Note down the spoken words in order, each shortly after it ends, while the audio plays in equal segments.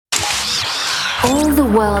All the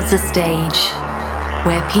world's a stage,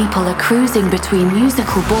 where people are cruising between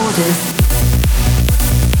musical borders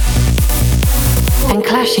and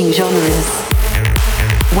clashing genres.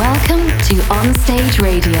 Welcome to On Stage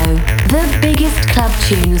Radio, the biggest club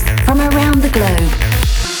tunes from around the globe.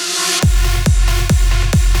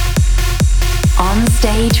 On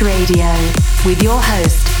Stage Radio, with your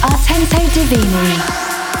host, Artento Divini.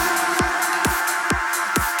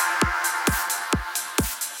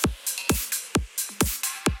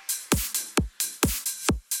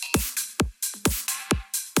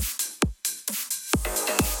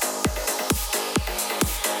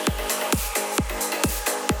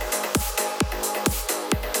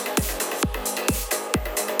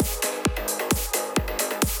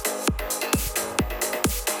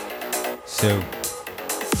 So,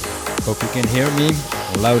 hope you can hear me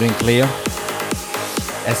loud and clear,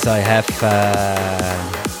 as I have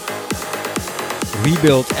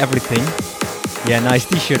rebuilt everything. Yeah, nice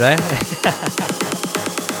t-shirt, eh?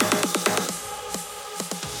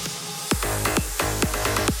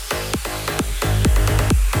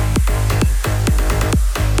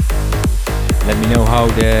 Let me know how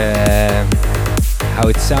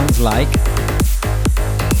it sounds like.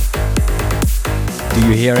 Do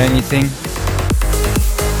you hear anything?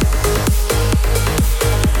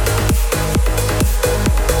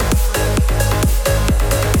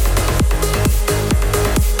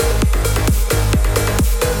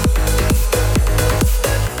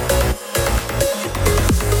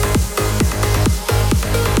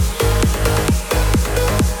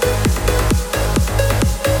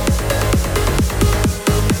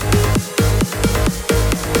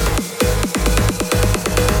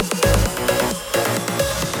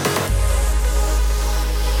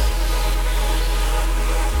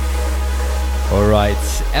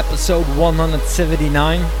 Episode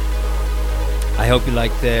 179. I hope you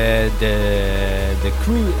liked the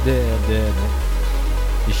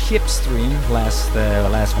ship stream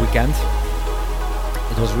last weekend.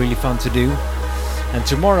 It was really fun to do. And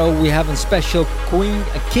tomorrow we have a special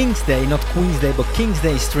King's Day, not Queen's Day, but King's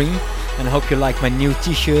Day stream. And I hope you like my new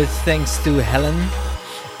t-shirt. Thanks to Helen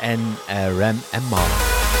and Rem and Mark.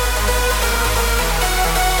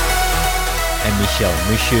 And Michel,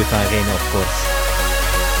 Monsieur van Rijn, of course.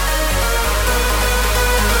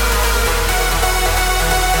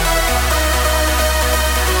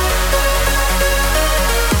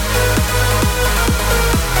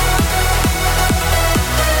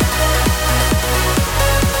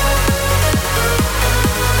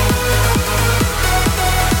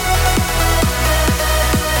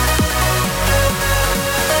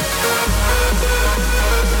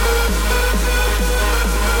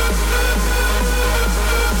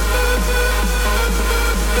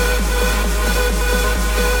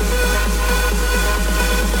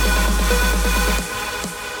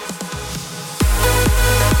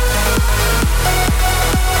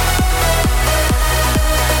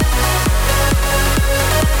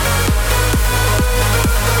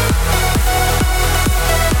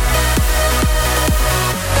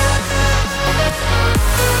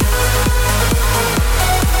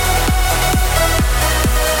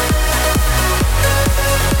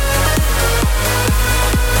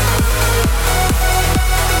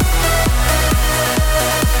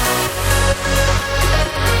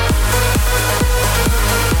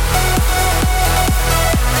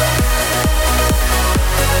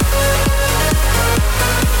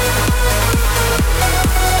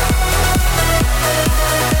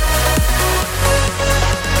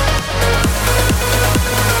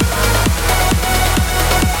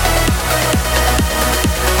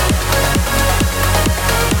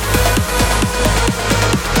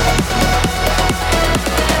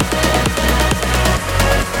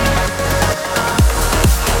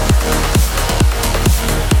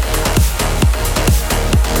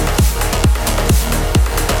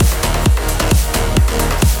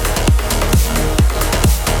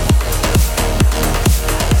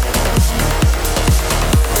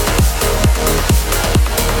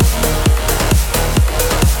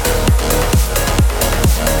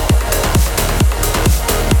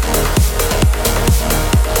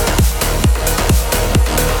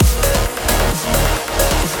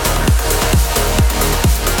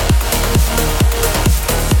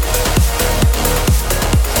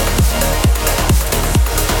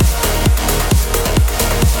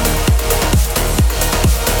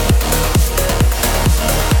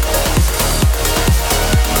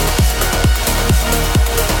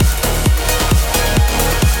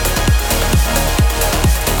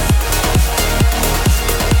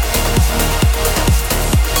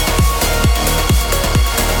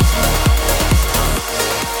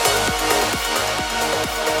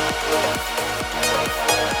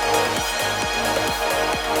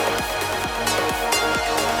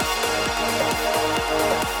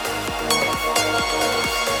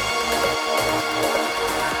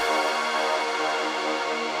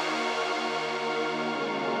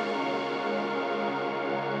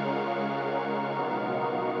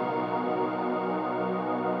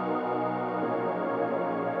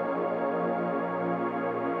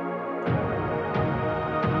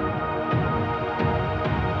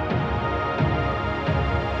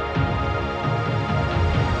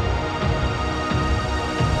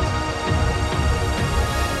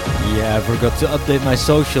 Yeah, I forgot to update my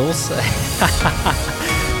socials.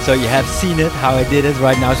 So you have seen it, how I did it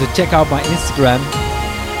right now. So check out my Instagram.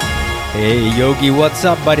 Hey Yogi, what's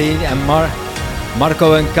up, buddy? And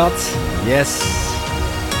Marco and Kat. Yes.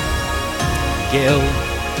 Gail.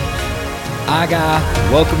 Aga,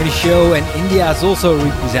 welcome to the show. And India is also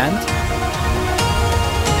represent.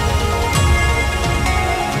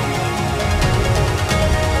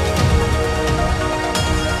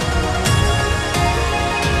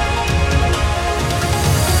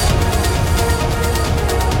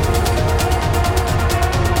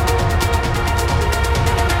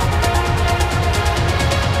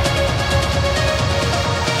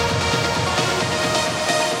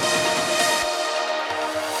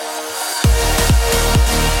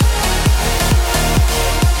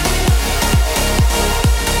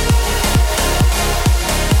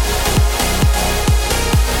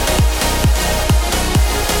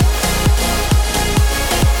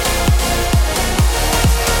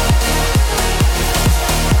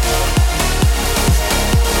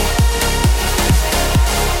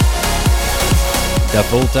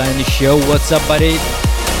 Volta in the show, what's up, buddy?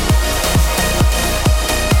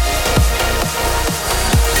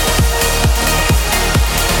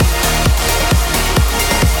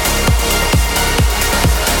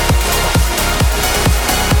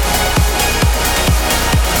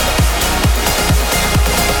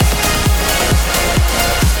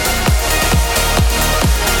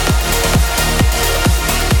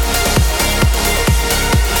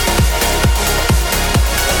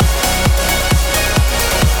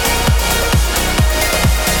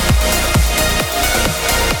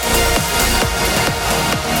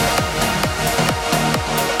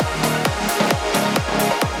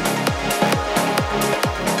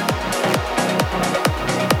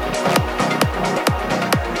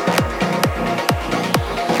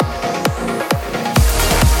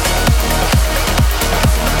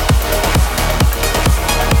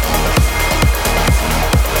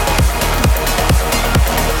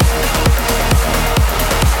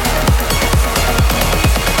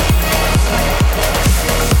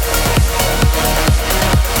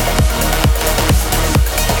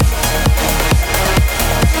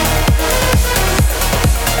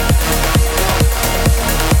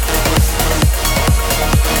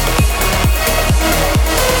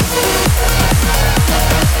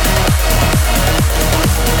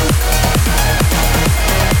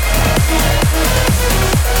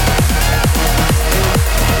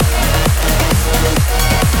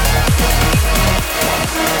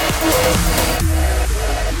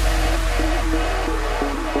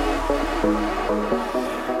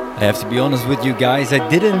 I have to be honest with you guys, I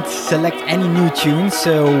didn't select any new tunes,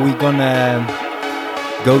 so we're gonna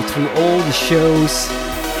go through all the shows,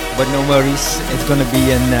 but no worries, it's gonna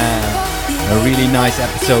be a really nice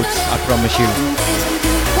episode, I promise you.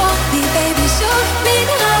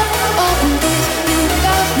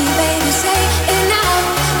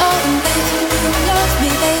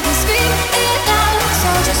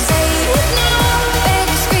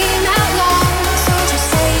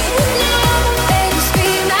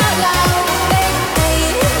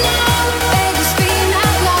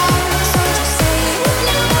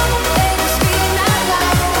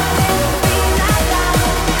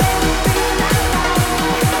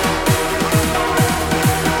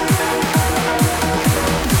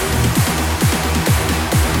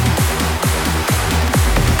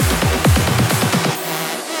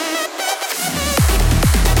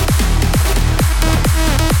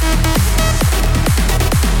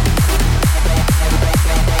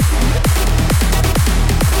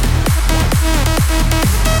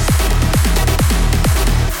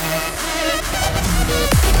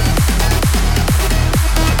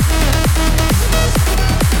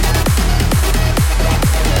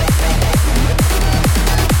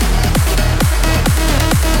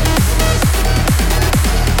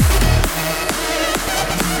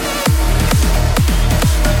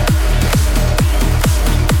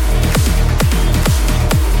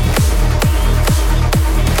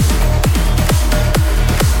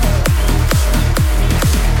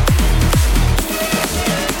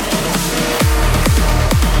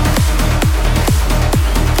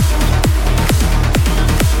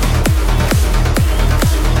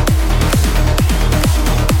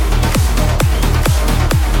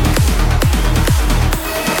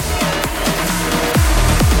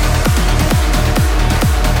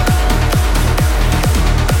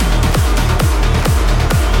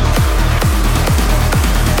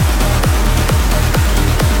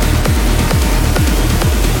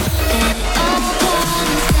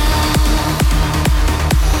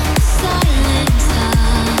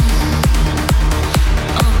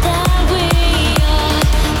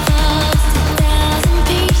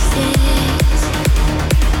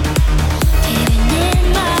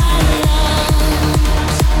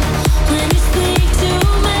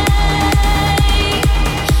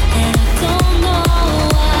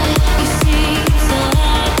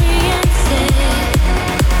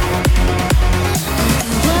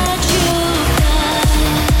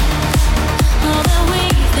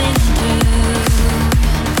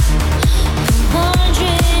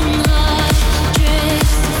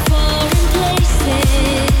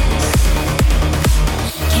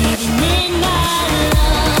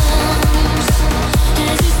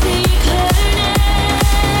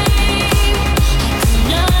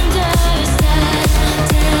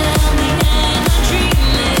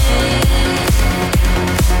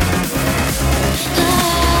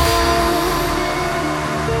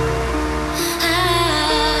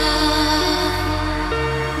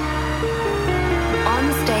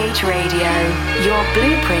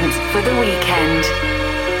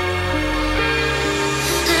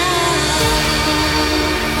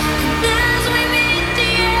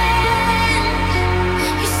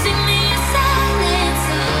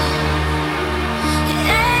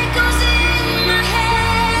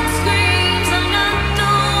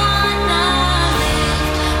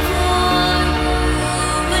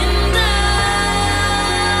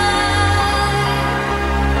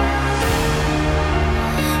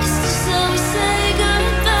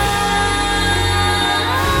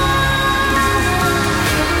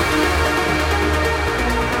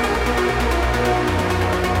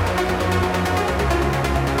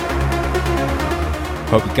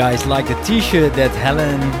 Hope you guys like the t-shirt that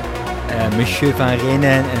Helen, Monsieur Van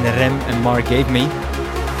Renen and Rem and Mark gave me.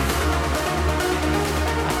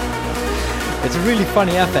 It's a really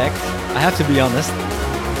funny effect, I have to be honest.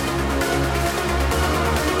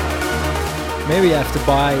 Maybe I have to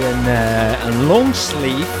buy a long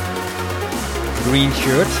sleeve green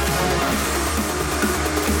shirt.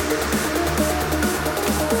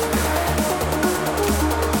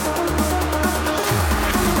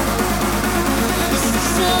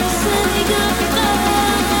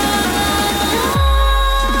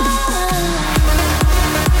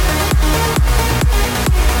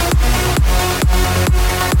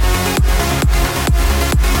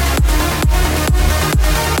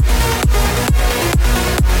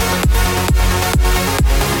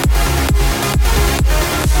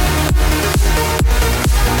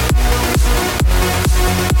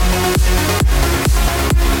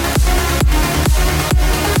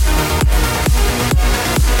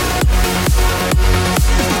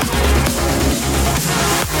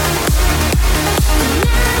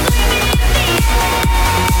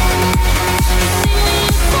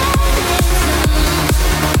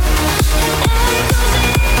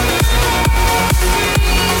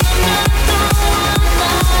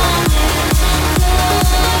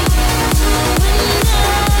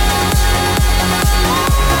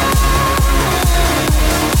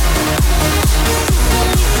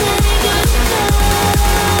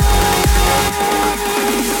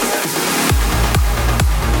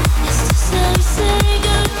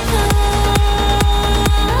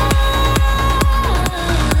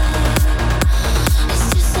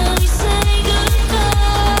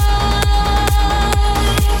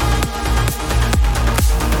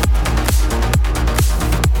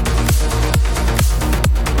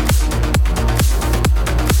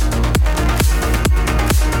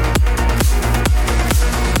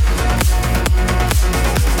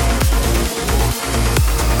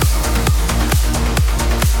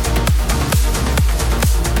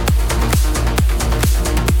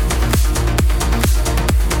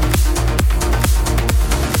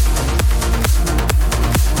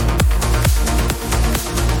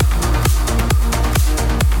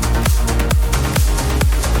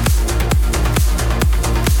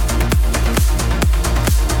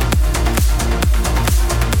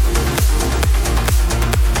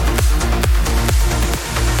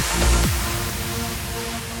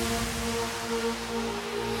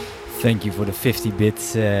 Thank you for the 50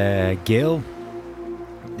 bits, Gail.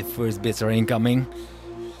 The first bits are incoming.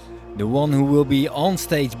 The one who will be on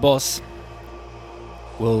stage boss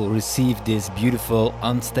will receive this beautiful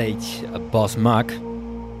on stage boss mug.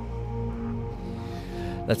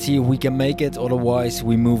 Let's see if we can make it, otherwise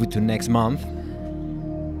we move it to next month.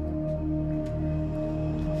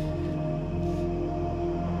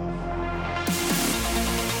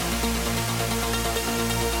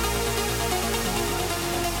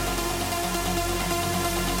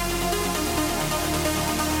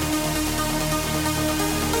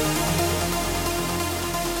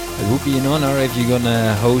 It would be an honor if you're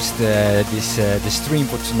gonna host the stream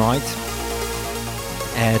for tonight.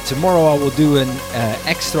 Tomorrow I will do an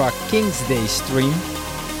extra King's Day stream,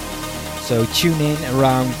 so tune in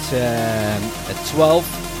around at 12.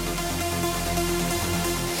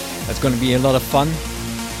 That's gonna be a lot of fun.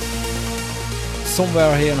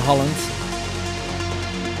 Somewhere here in Holland.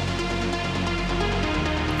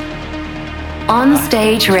 On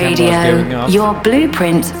Stage Radio, your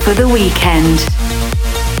blueprint for the weekend.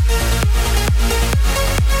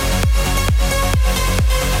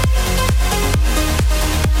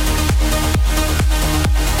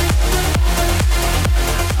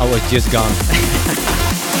 I was just gone.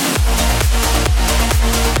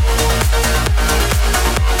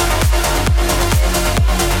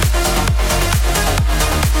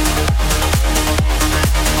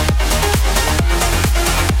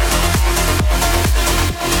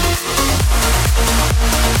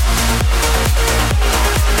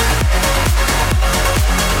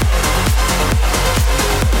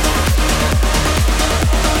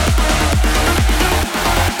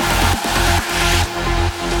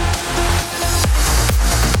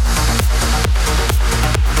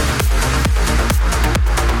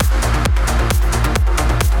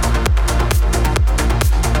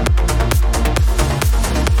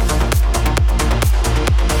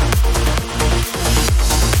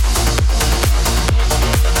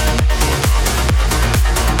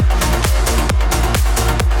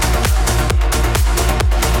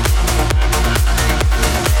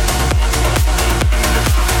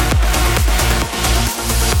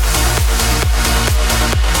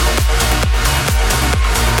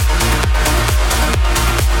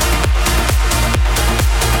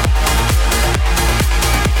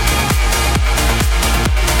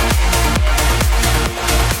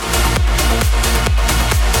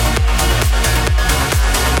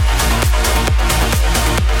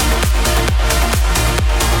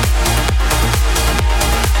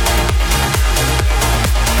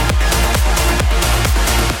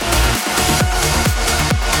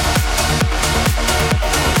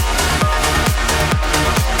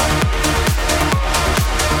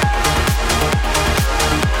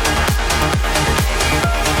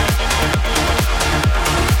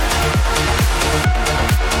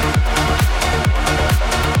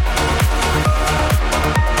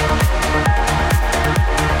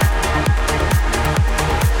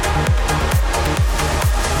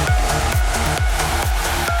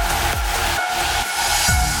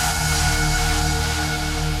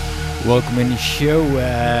 Welcome in the show,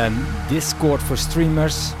 Discord for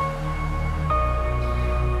streamers.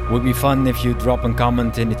 Would be fun if you drop a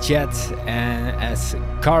comment in the chat as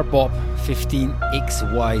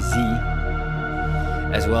Carbob15XYZ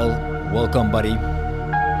as well. Welcome, buddy.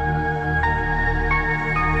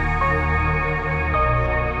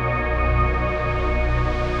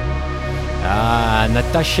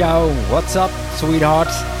 Natasha, what's up, sweetheart?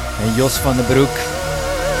 And Jos van den Broek.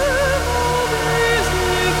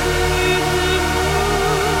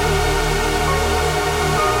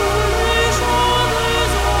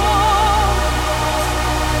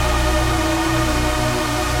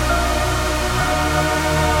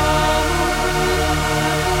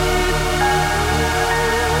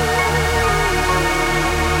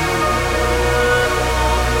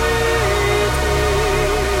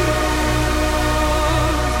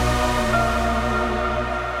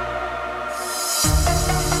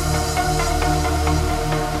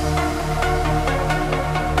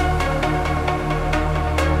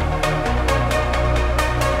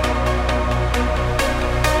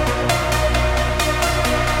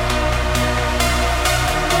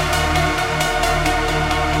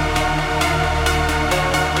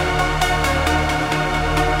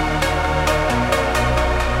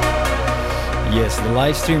 The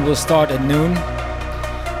live stream will start at noon.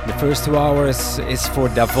 The first 2 hours is for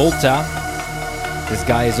Davolta. This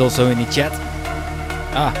guy is also in the chat.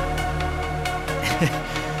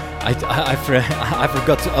 I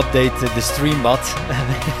forgot to update the stream bot.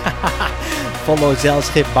 Follow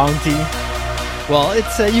Zelschip Bounty. Well,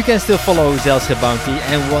 it's you can still follow Zelschip Bounty.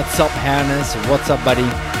 And what's up, Harness? What's up, buddy?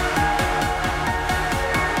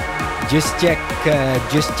 Just check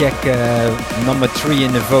number 3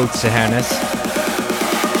 in the votes, Harness.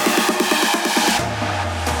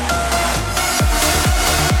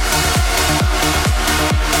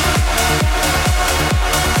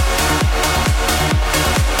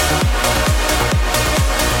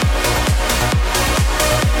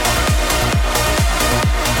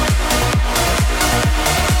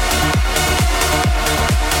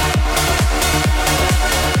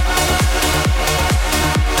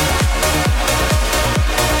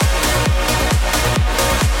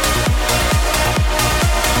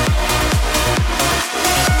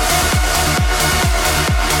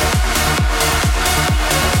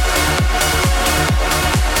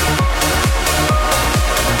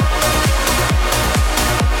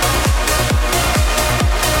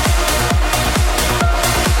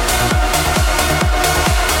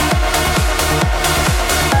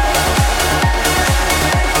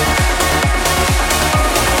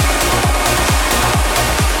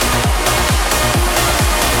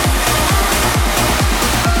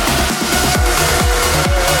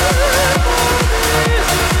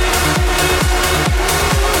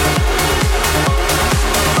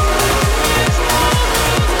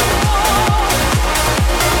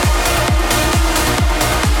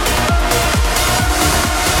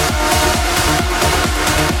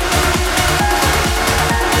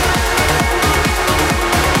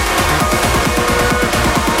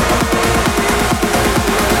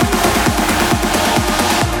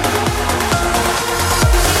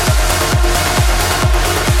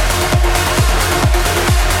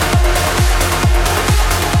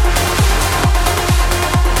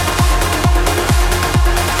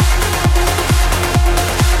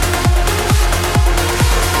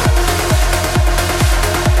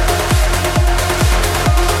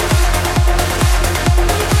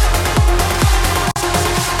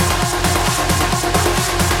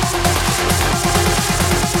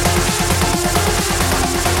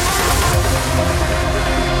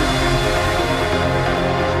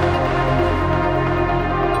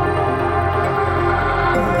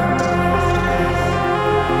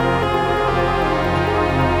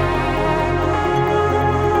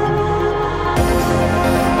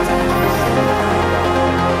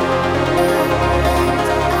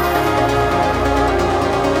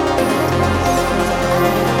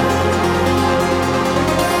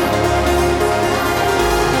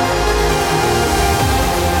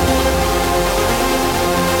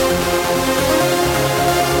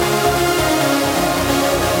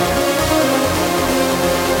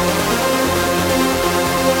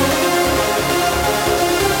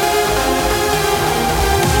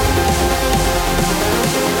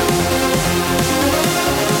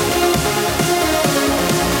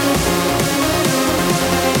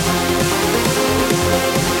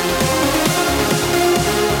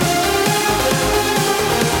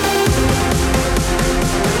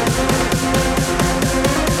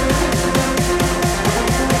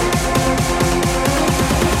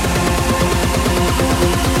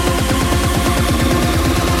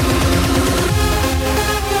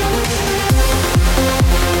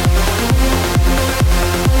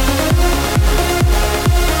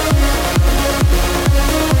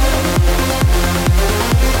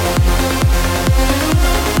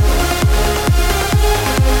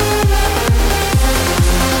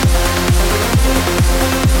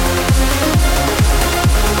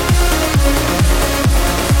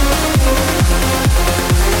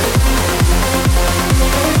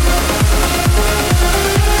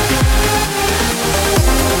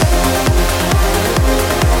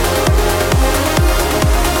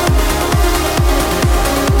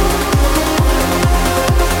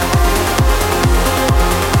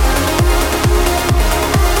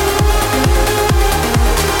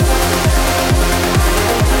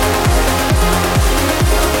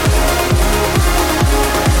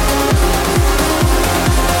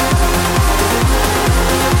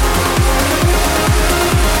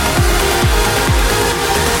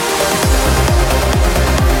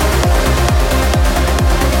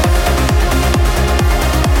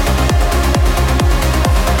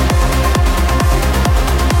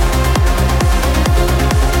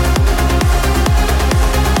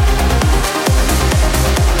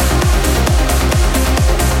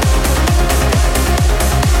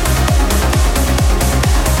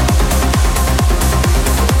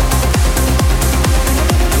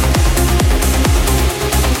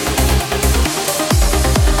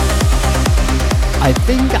 I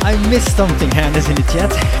think I missed something, Hannes, in the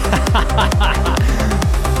chat.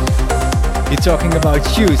 You're talking about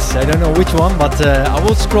shoes. I don't know which one, but I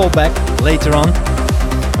will scroll back later on.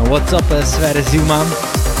 And what's up, Sverre Zuman?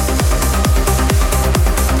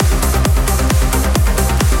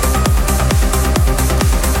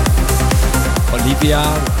 Olivia,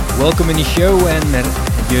 welcome in the show, and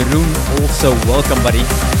Jeroen also welcome, buddy.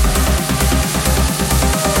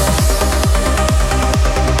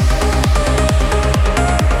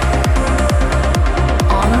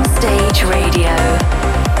 On Stage Radio,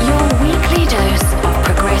 your weekly dose of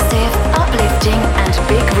progressive, uplifting, and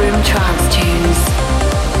big room trance tunes.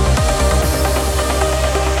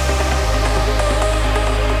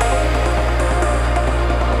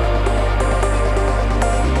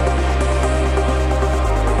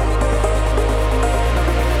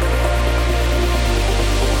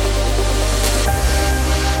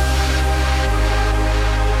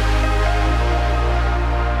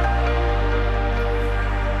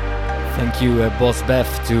 Thank you, Boss Bev,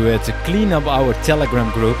 to clean up our Telegram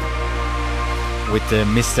group with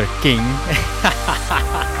Mr. King.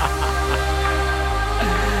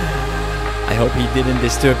 I hope he didn't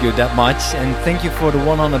disturb you that much. And thank you for the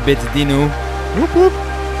 100 bits, Dinu. Whoop whoop.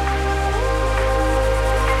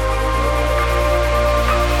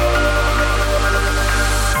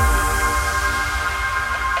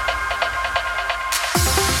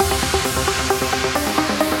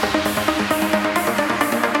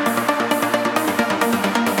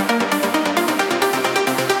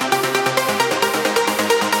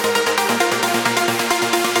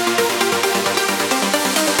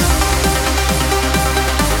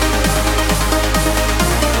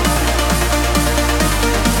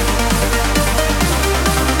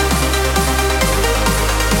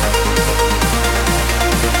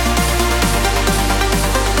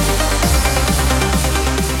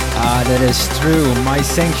 That is true, my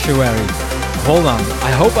sanctuary. Hold on,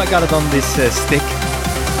 I hope I got it on this stick.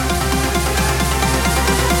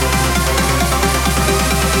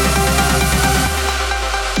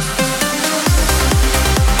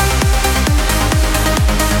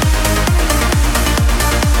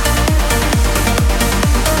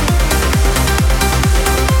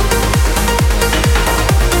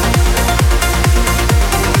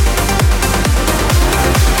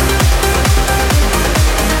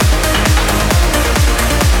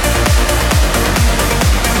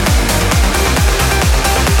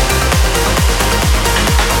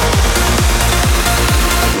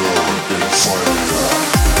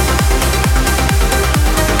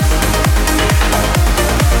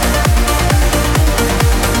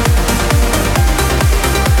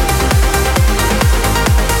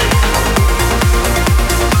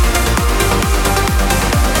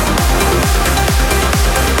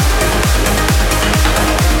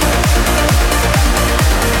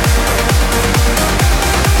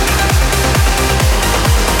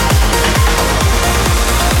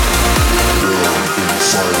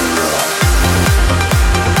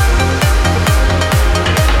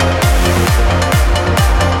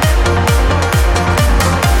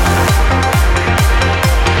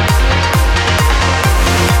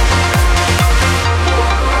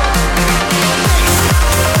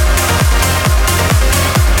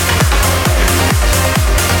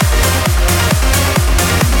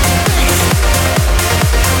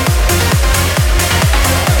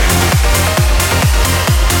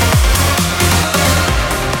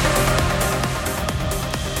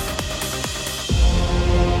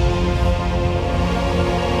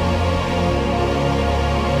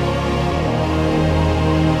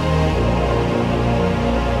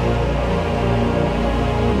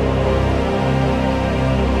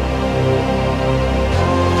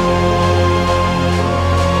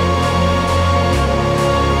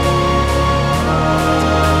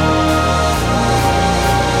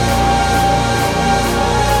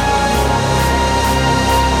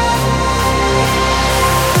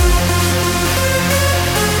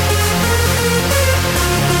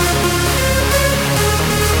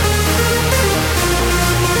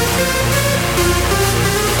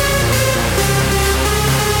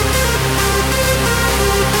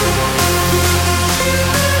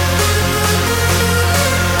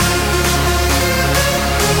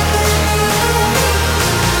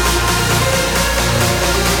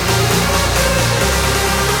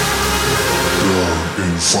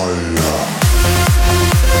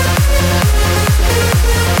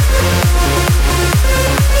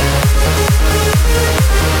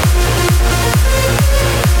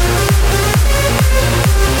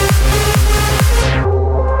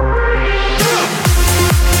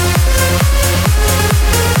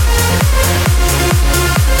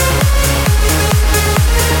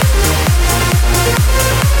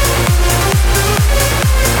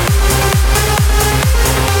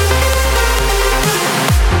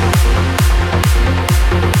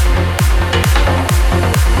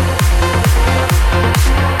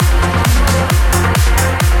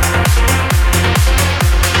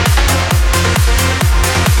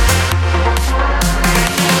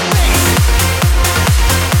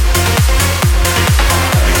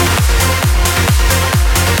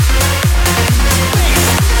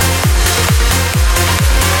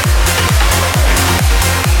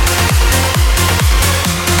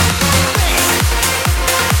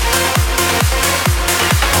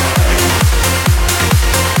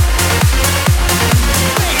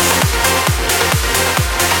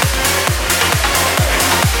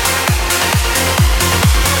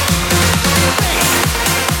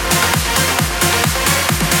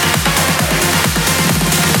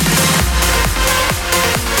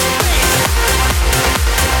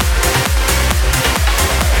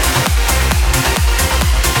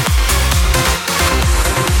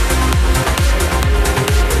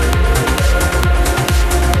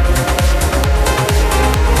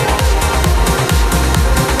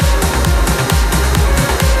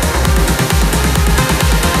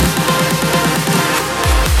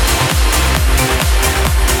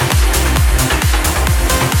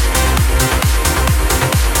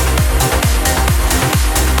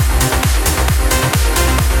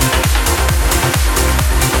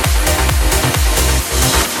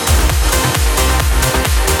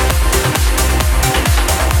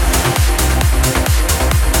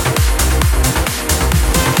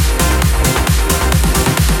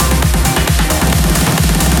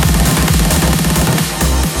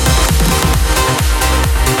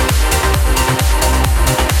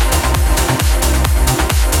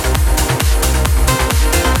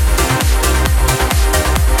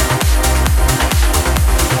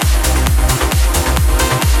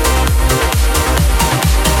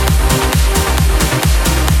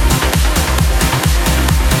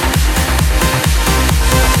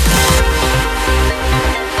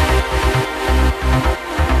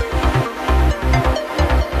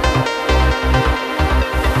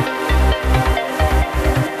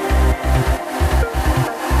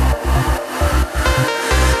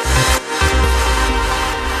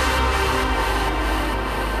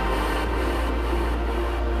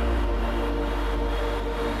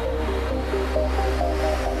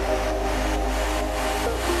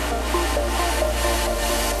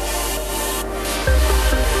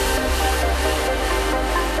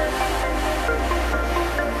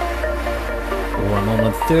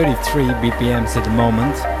 on 33 BPMs at the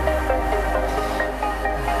moment.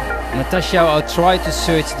 Natasha, I'll try to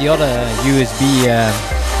search the other USB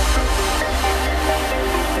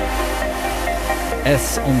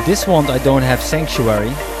as on this one I don't have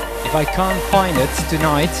Sanctuary. If I can't find it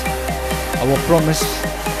tonight, I will promise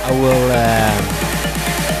I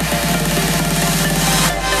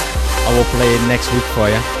will play it next week for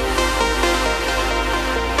you.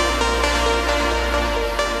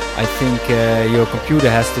 I think your computer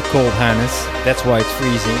has the cold harness, that's why it's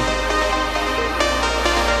freezing.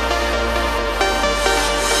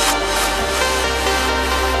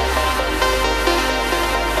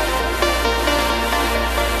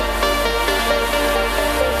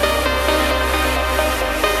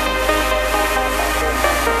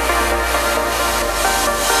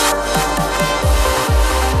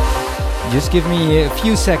 Just give me a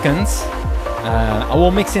few seconds. I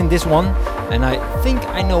will mix in this one, and I think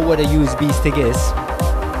I know what a USB stick is.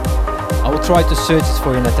 I will try to search it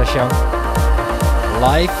for you, Natasha.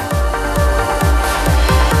 Live.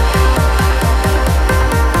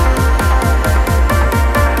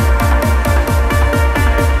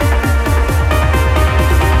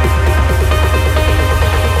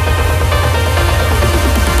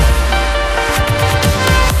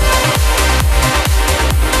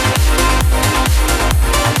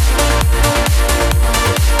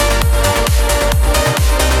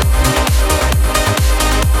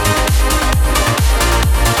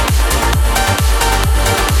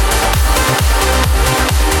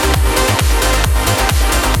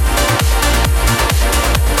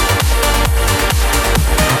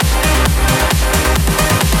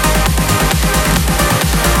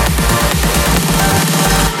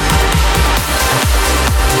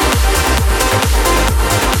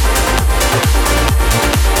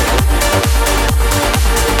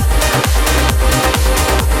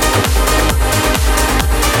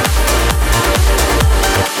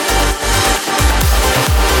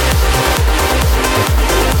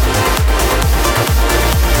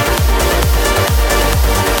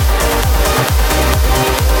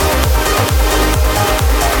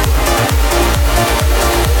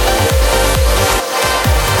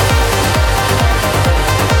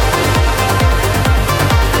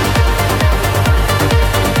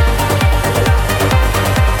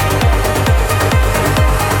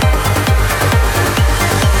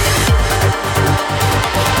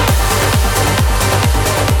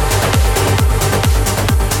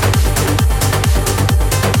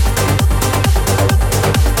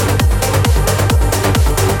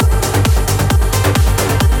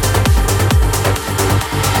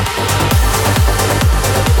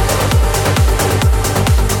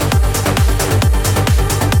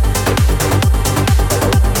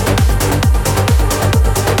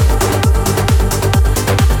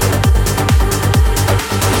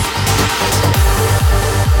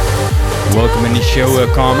 Welcome in the show,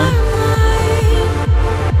 Carmen.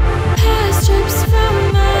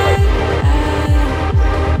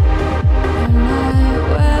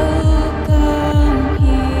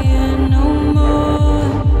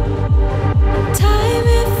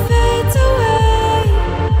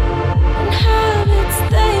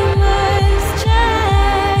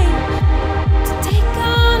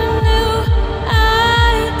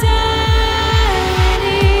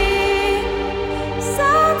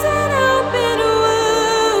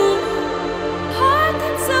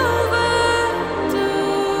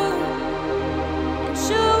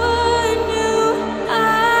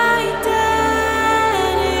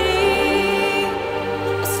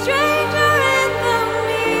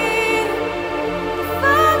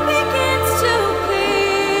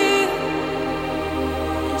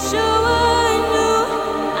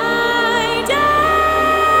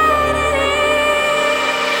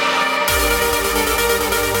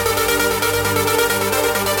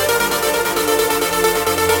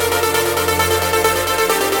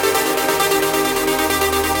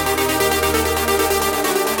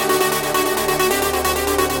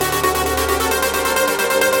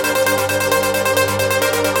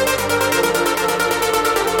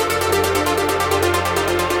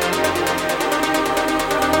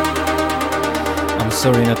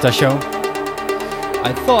 Sorry, Natasha.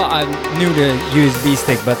 I thought I knew the USB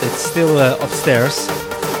stick, but it's still upstairs.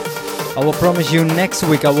 I will promise you next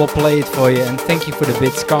week I will play it for you, and thank you for the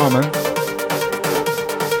bits, Carmen.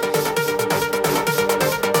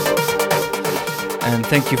 And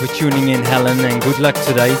thank you for tuning in, Helen, and good luck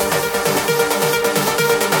today.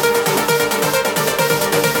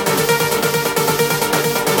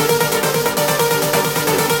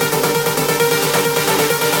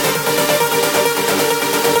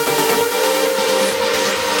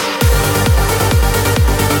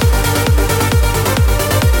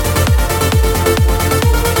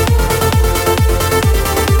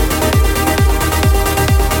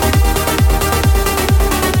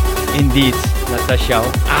 indeed, Natasha.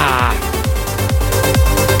 Ah!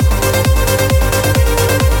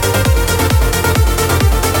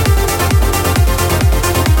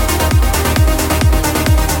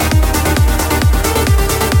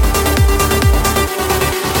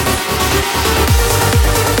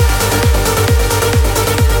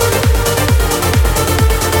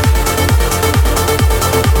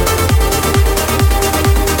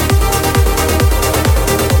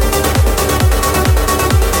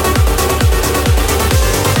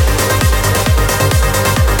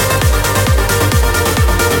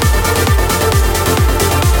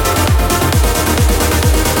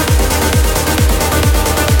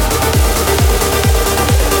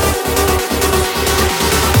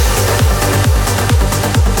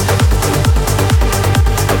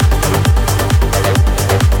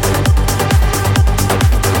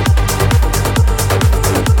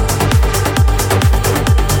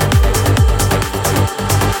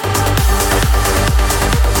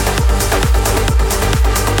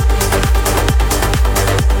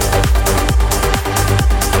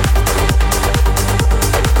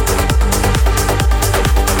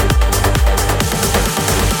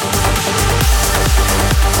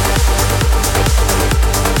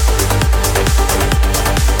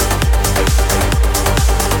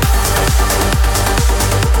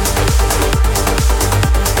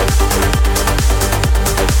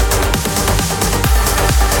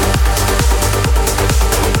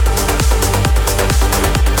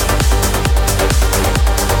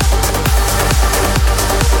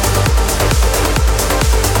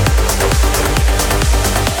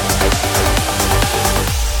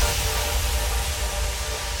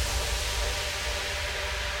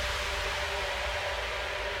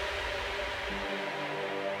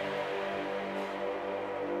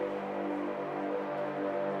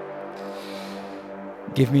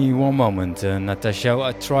 Give me one moment, Natasha.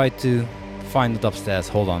 I tried to find it upstairs.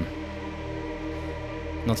 Hold on.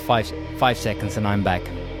 Not 5 seconds and I'm back.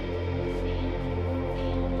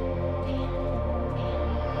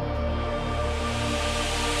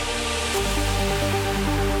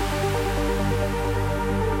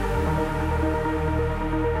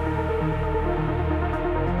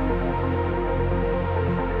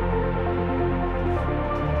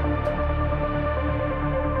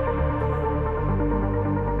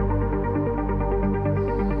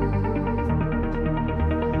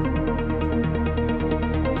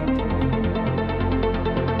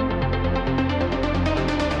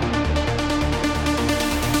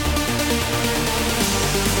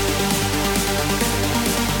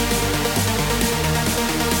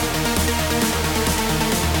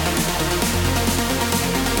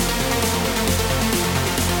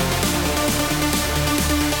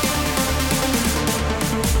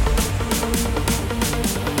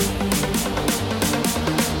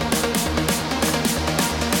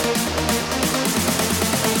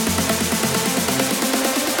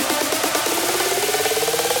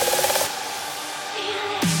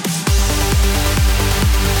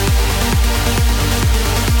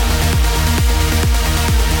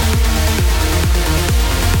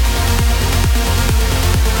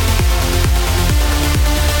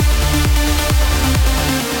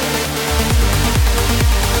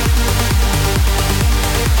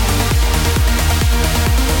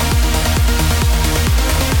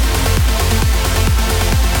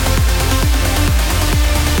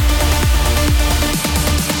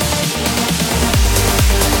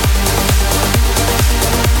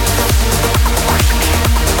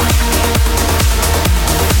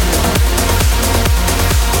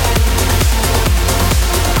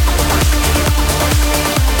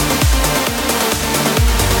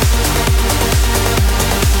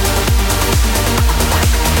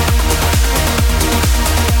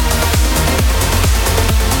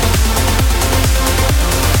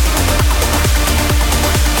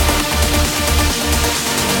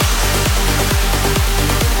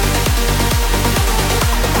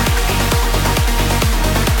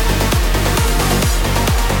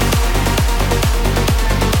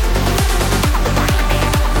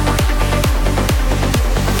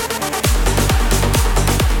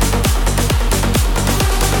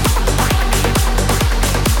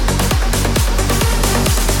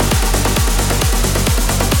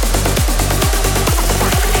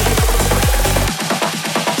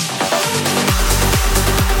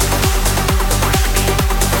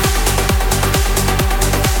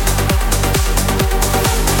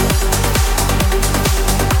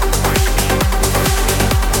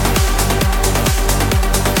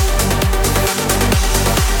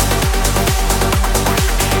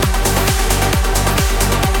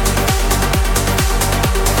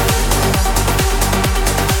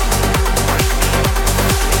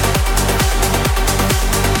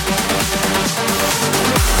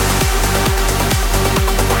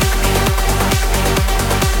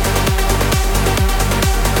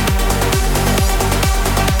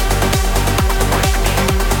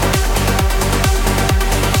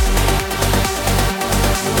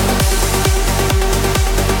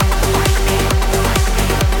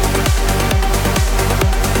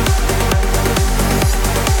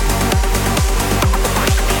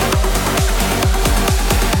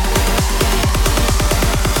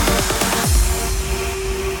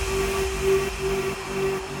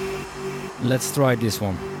 let's try this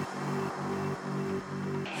one.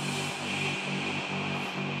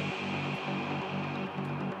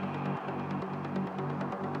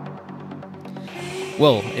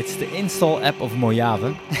 Well, it's the install app of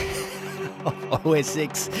Mojave of OS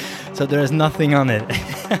X, so there is nothing on it.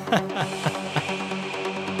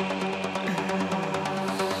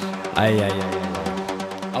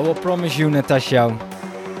 I will promise you, Natasha,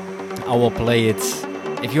 I will play it.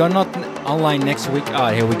 If you are not online next week,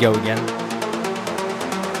 here we go again.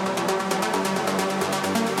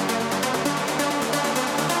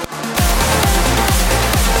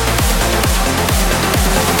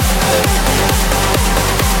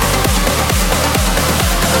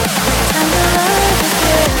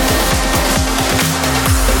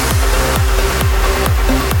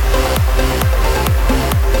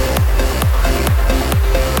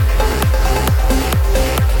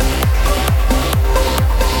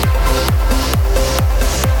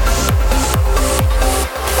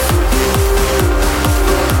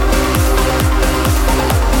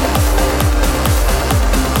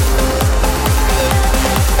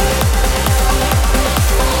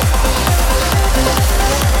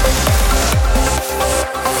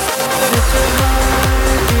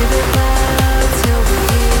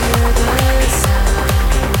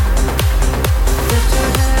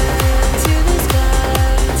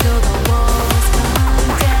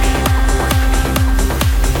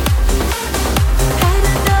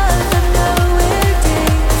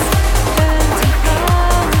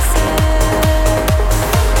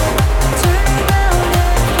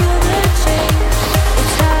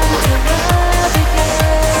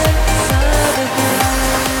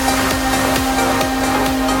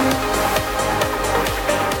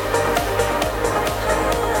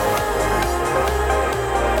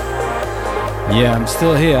 Yeah, I'm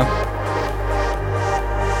still here.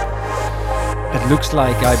 It looks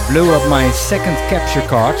like I blew up my second capture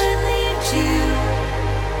card.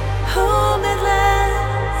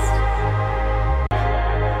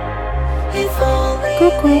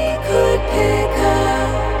 Cuckoo.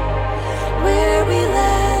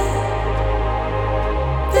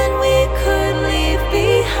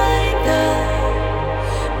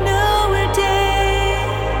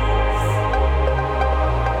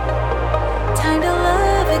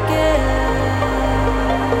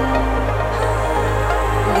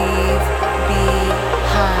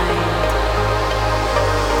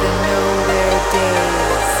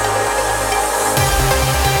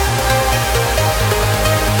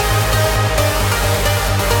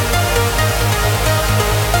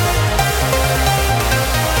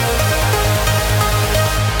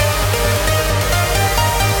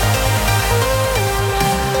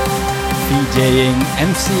 DJing,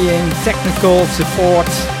 MCing, technical support.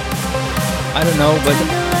 I don't know, but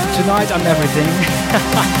tonight I'm everything.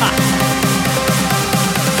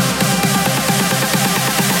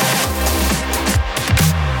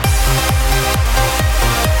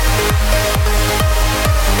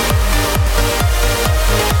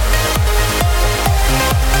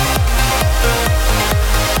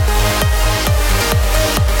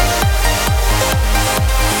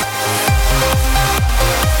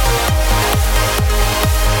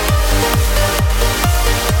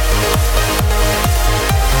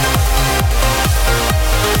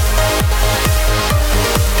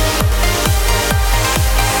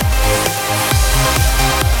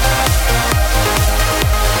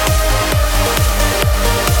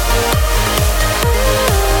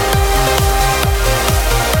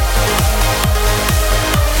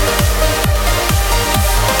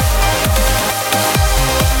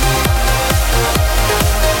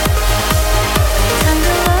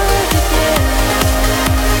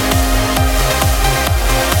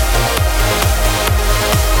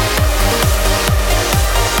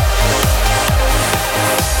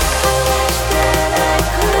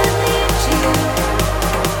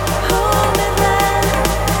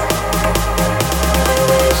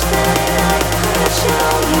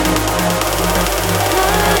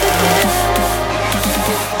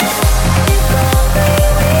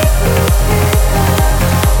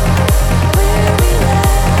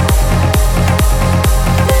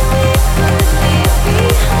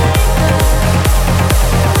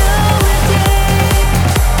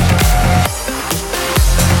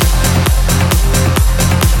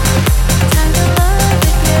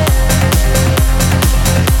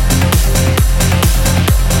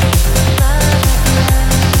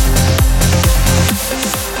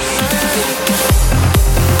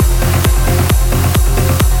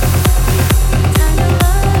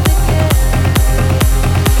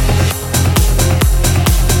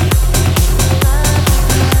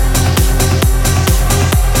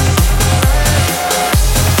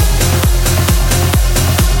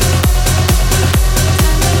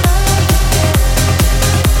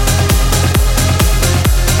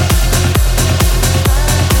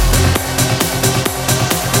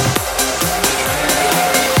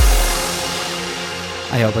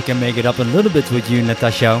 I can make it up a little bit with you,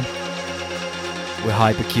 Natasha. With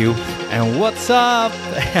Hypercube. And what's up?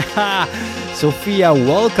 Sophia,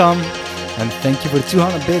 welcome. And thank you for the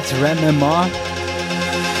 200 bits, RemMR.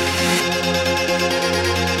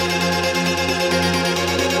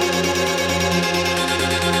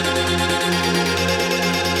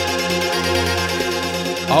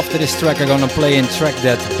 After this track, I'm gonna play a track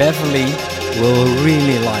that Beverly will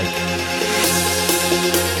really like.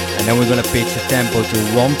 And then we're gonna pitch the tempo to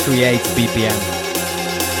 138 BPM.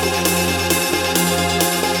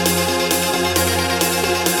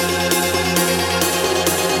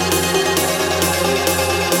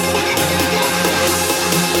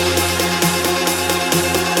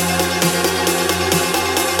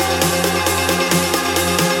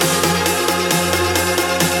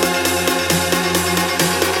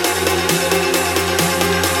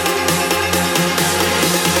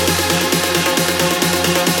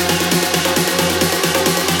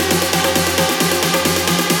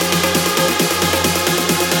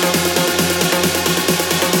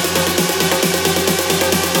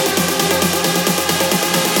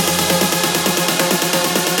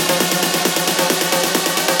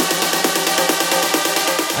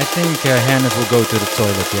 Hannes will go to the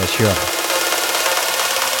toilet, yeah, sure.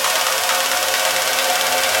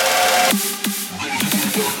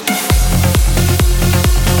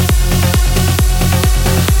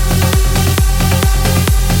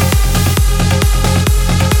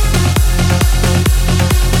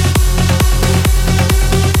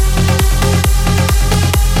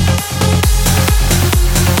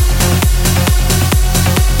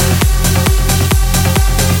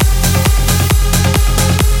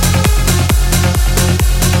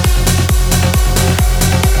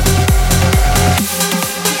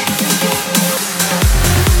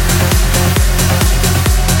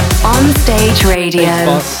 Stage Radio,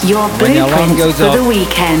 your blueprint for the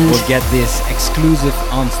weekend. We'll get this exclusive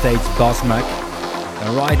on-stage Boss Mug.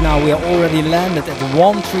 And right now we are already landed at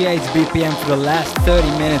 138 BPM for the last 30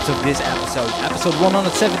 minutes of this episode. Episode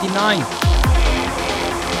 179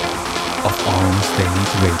 of On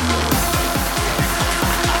Stage Radio.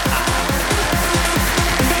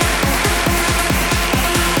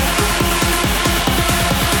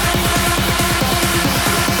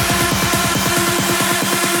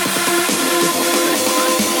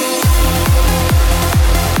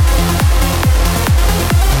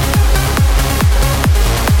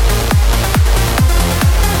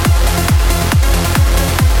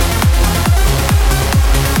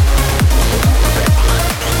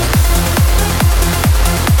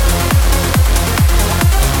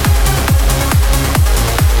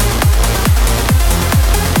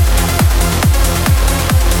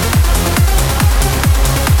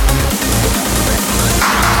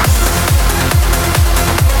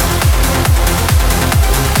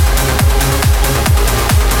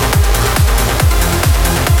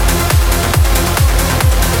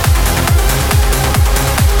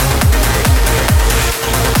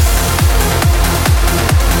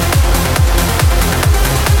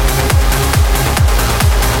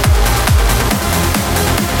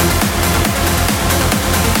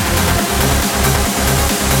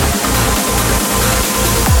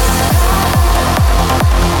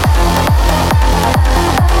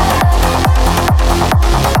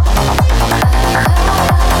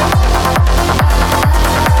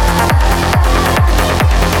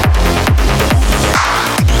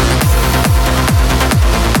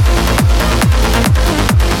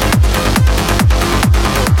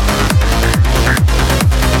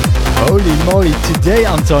 Today,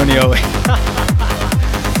 Antonio,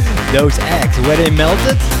 those eggs, were they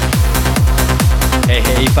melted?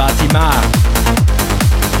 Hey, Fatima.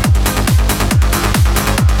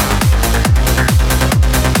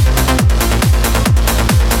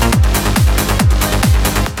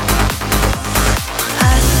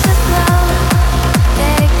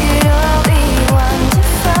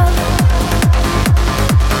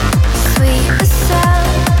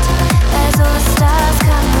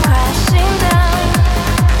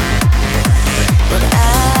 I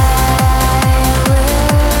will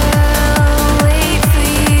wait for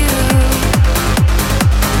you.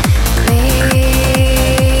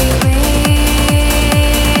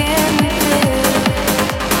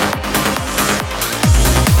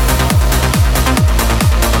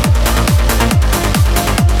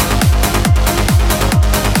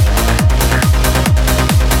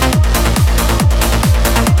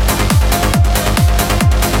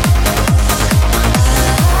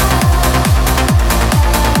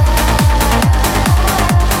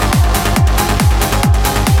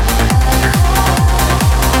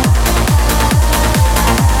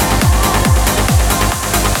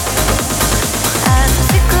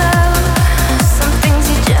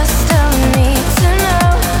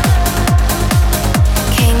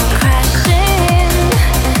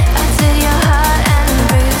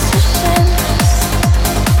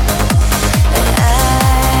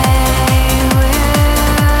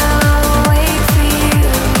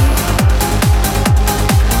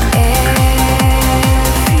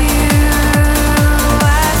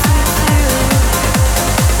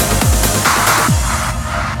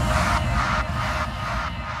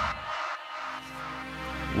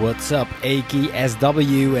 what's up? Aki,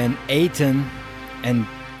 SW, and Aiton, and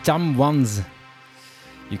Tam Ones.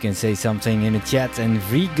 You can say something in the chat. And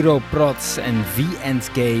Vigro Prots and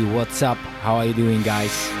VNK, what's up? How are you doing,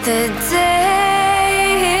 guys? The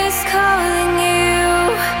day is calling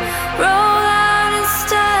you. Roll out and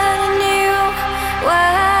start anew.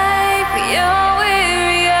 Wipe your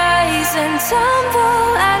weary eyes and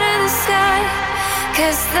tumble out of the sky.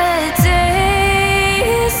 'Cause the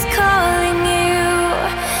day is calling you.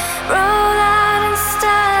 Roll out and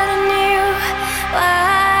start anew.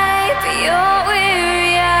 Wipe your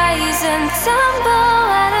weary eyes and tumble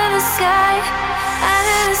out of the sky. Out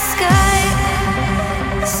of the sky.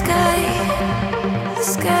 Sky.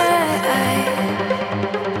 Sky.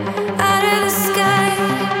 Out of the sky.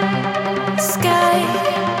 Sky.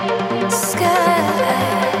 Sky.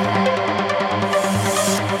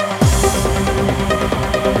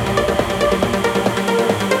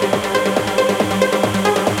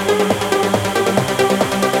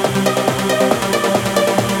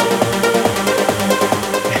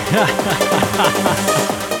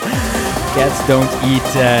 Cats don't eat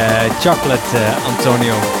chocolate,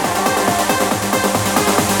 Antonio.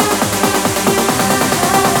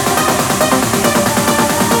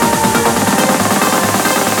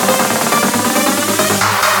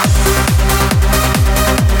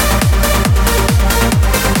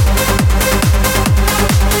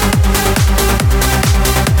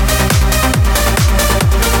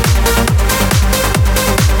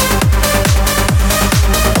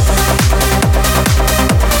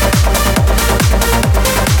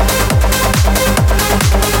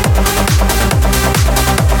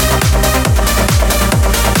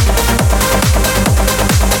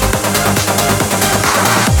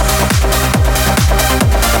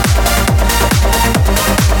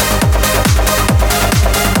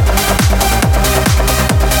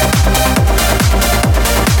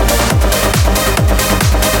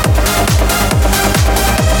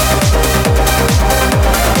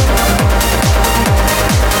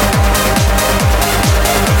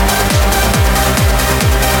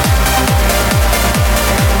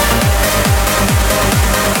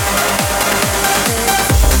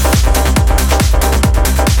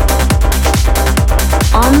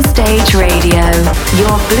 Radio,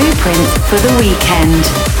 your blueprint for the weekend.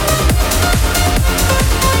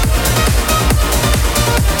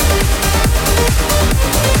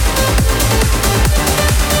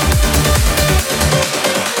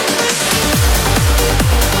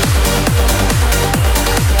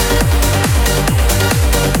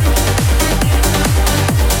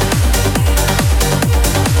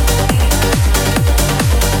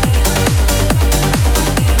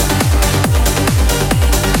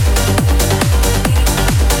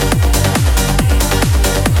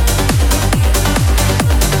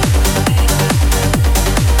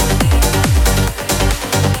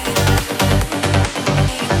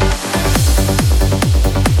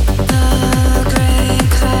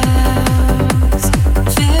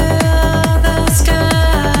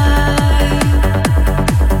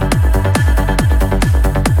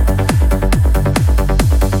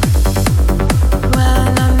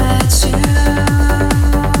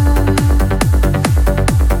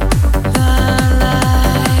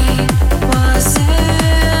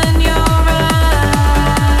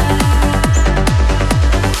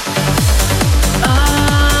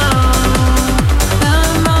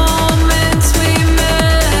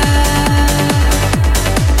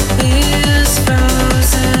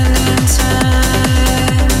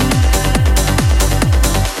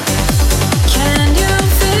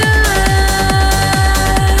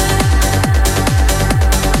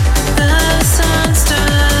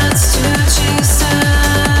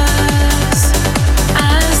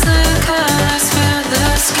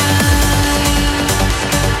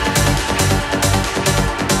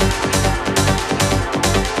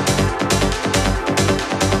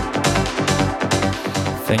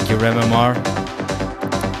 Rememar.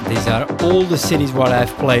 These are all the cities where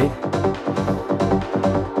I've played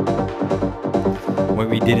when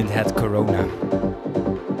we didn't have Corona.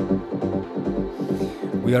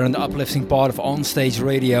 We are in the uplifting part of Onstage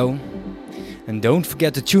Radio, and don't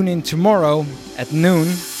forget to tune in tomorrow at noon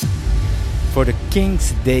for the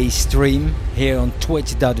King's Day stream here on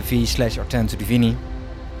twitch.tv/Artento Divini.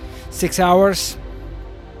 6 hours.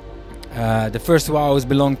 The first 2 hours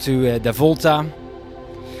belong to Da Volta,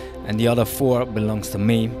 and the other 4 belongs to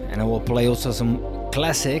me, and I will play also some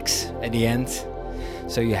classics at the end,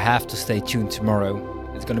 so you have to stay tuned tomorrow.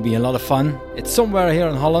 It's gonna be a lot of fun. It's somewhere here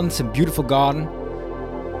in Holland. It's a beautiful garden,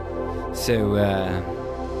 so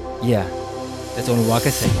yeah, that's only what I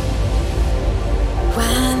can say.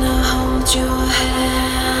 When I hold your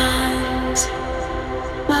hand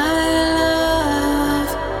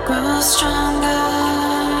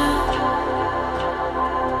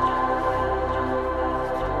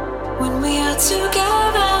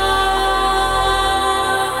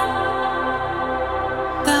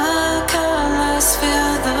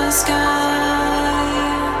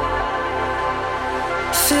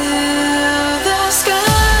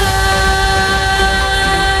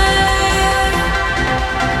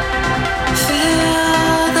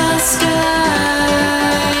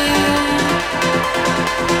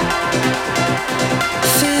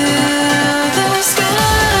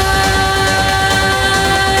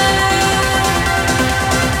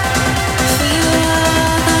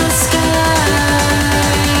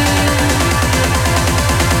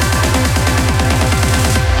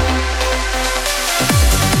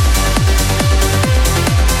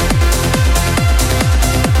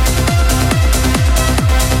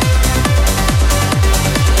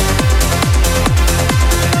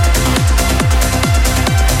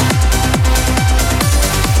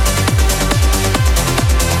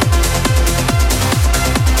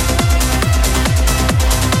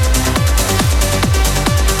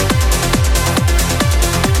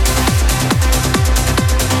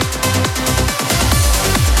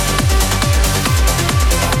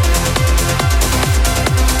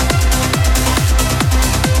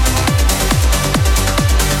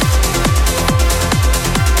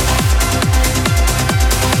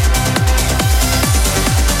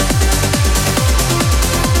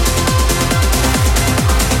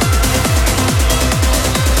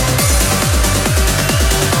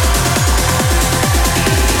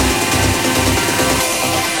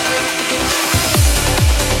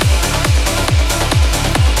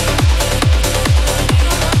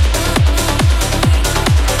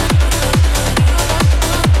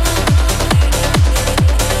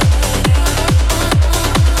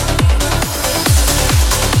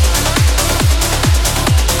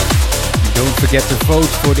Forget to vote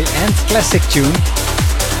for the Ant Classic tune.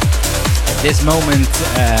 At this moment,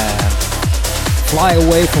 Fly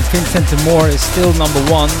Away from Vincent de Moor is still number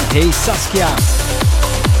 1. Hey Saskia!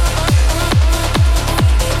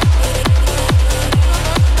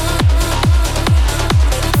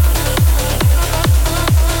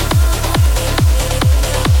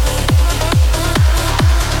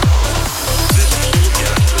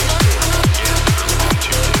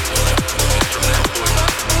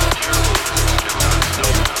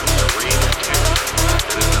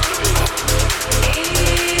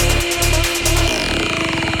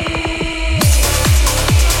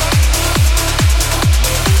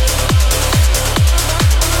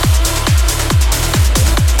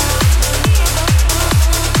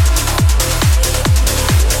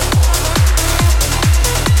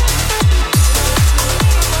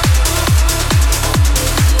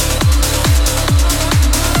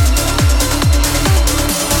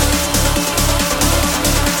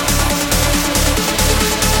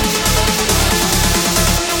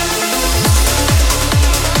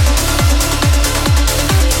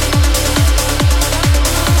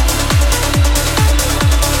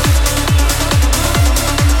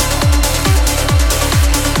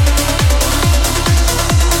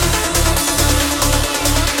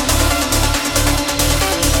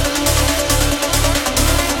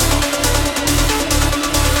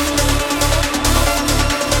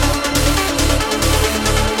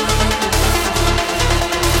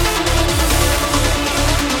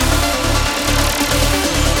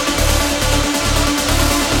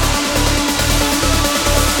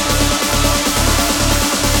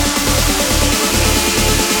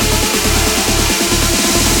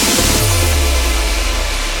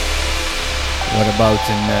 About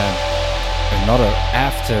another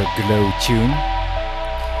Afterglow tune.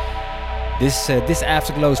 This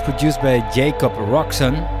Afterglow is produced by Jacob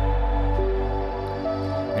Roxon,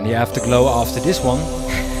 and the Afterglow after this one,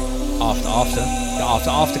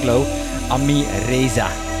 the Afterglow, Ami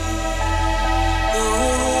Reza.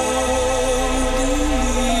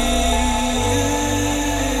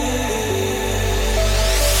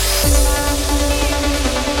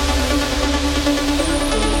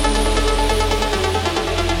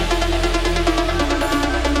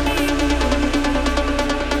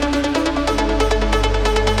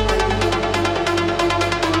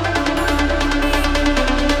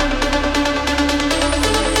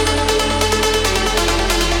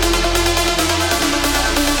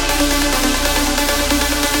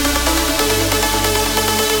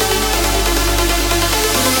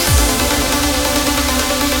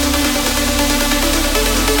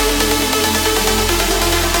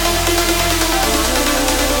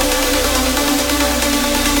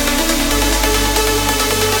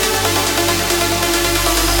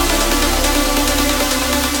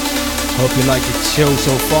 Hope you like the show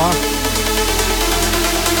so far.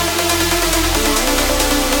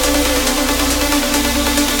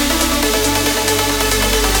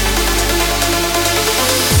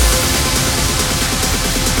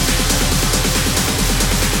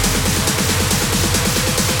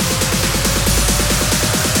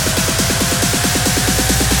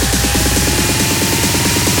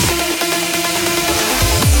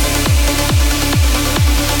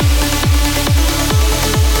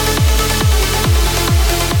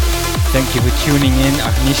 Thank you for tuning in,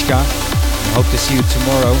 Agnieszka. Hope to see you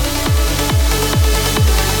tomorrow.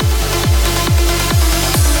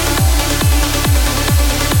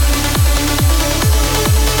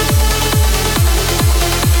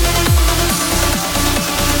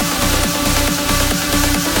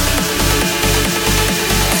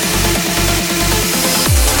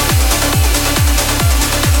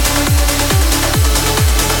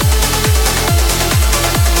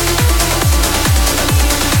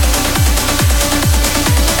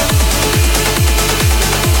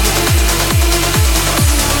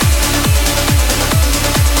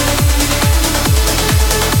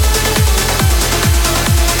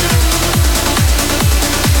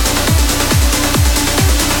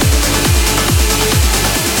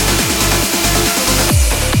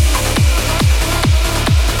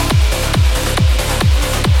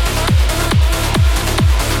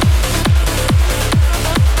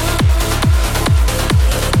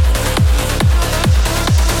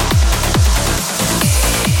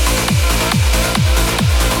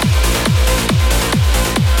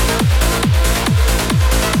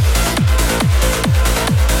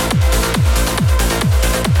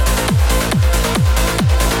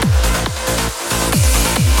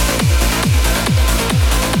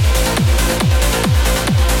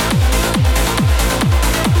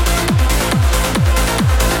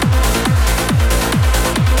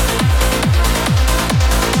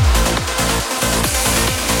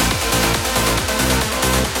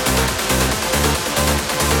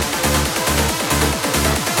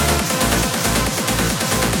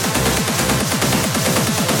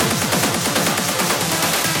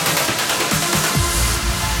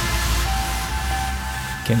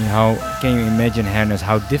 Can you imagine, Hannes,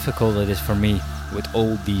 how difficult it is for me with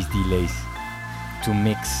all these delays to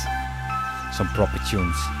mix some proper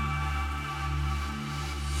tunes?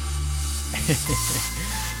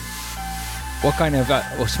 What kind of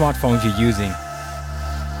smartphones you're using?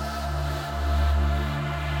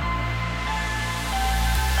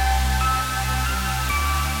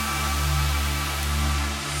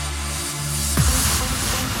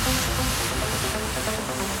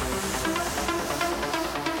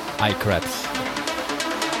 iCraps.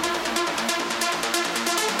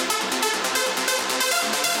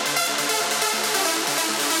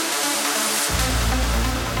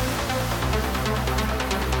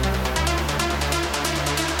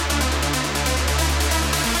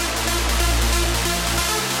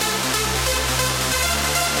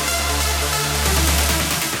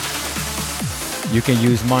 You can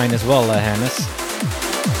use mine as well, Hannes.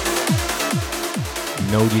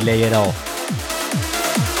 No delay at all.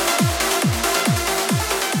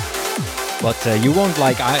 But you don't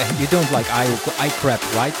like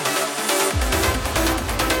iCrap, right?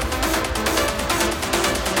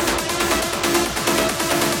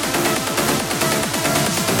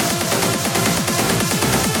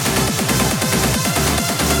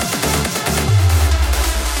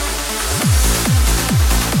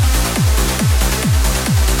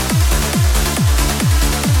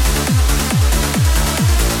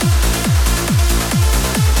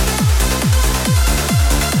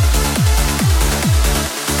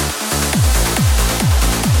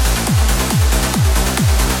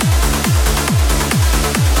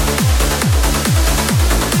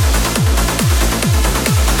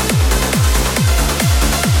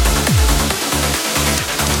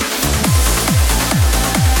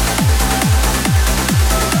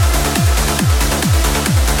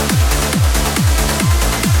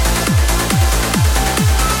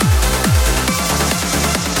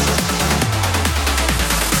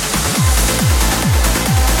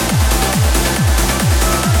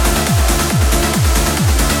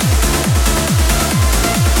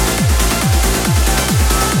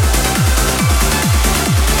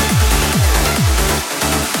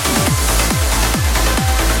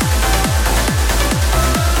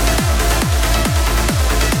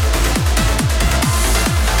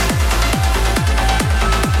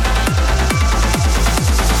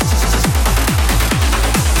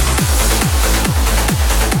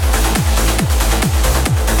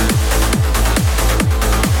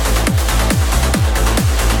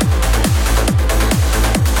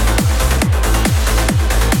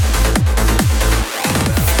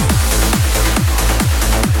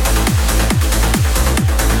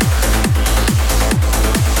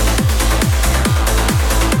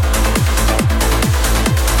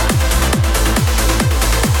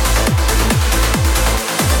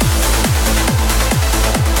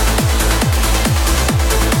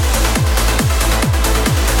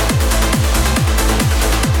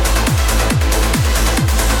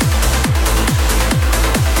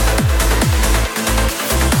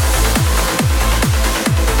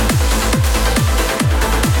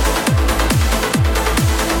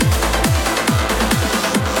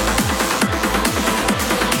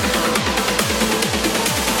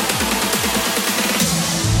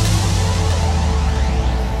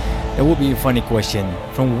 It would be a funny question.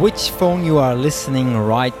 From which phone you are listening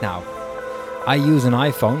right now? I use an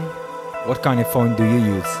iPhone. What kind of phone do you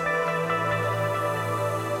use?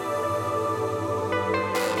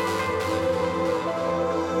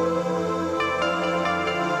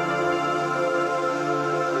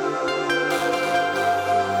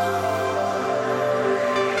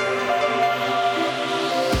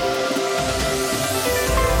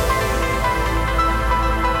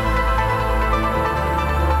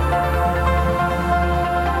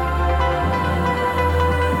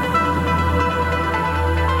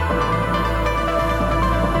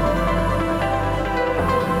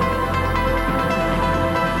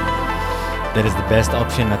 That is the best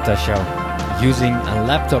option, Natasha. Using a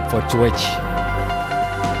laptop for Twitch.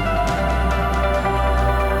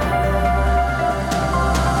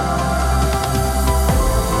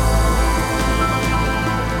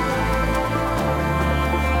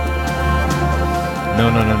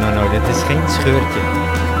 No, dit is geen scheurtje.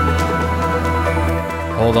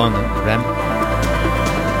 Hold on, Rem.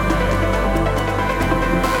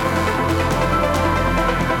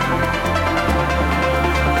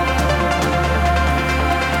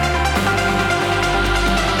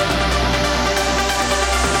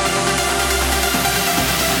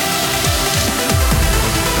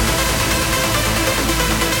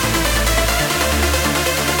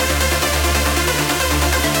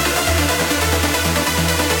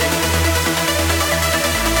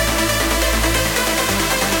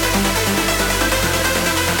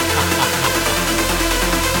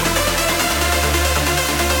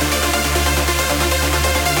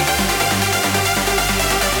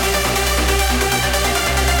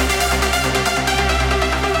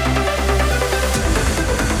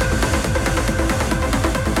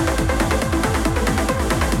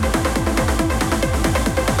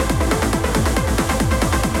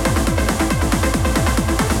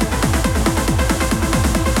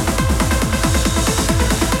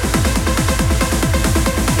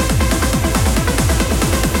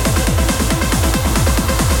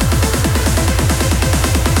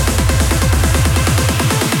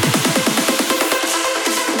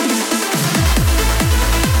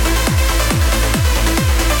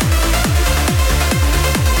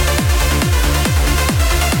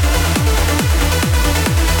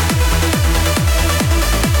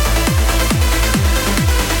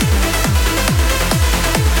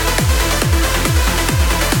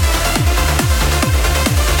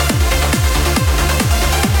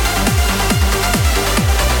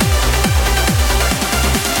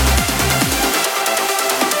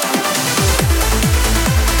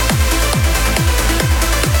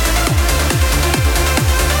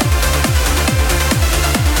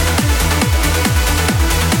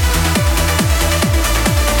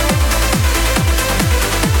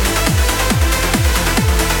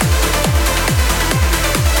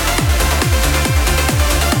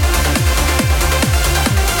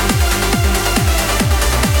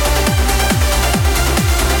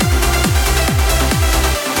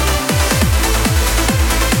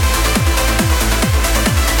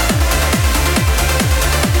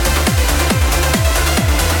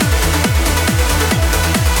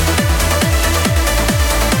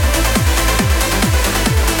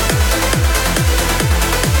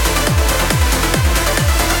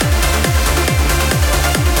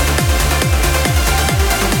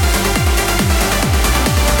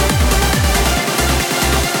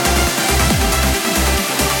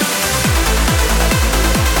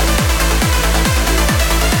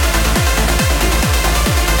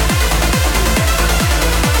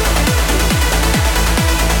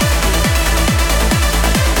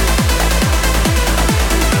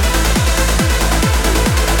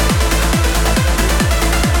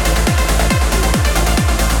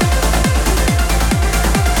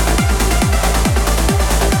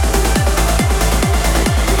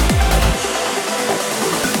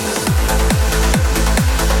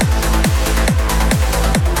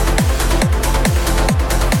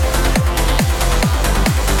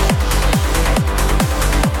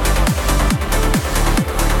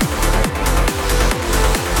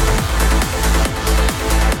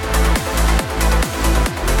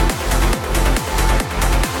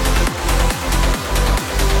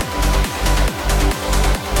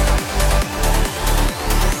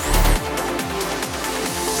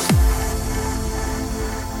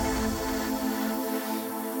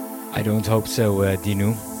 I don't hope so,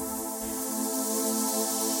 Dinu.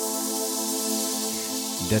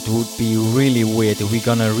 That would be really weird if we're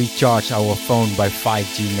gonna recharge our phone by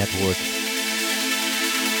 5G network.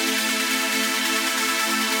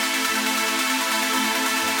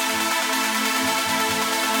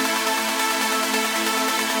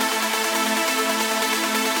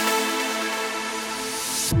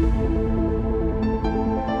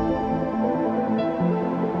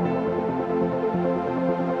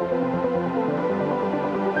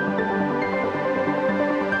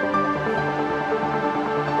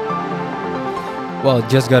 Well,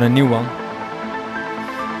 just got a new one.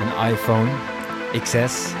 An iPhone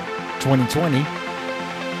XS 2020.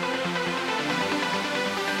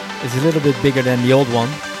 It's a little bit bigger than the old one,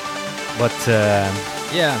 but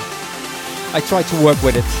yeah, I try to work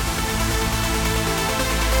with it.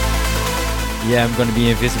 Yeah, I'm gonna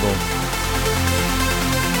be invisible.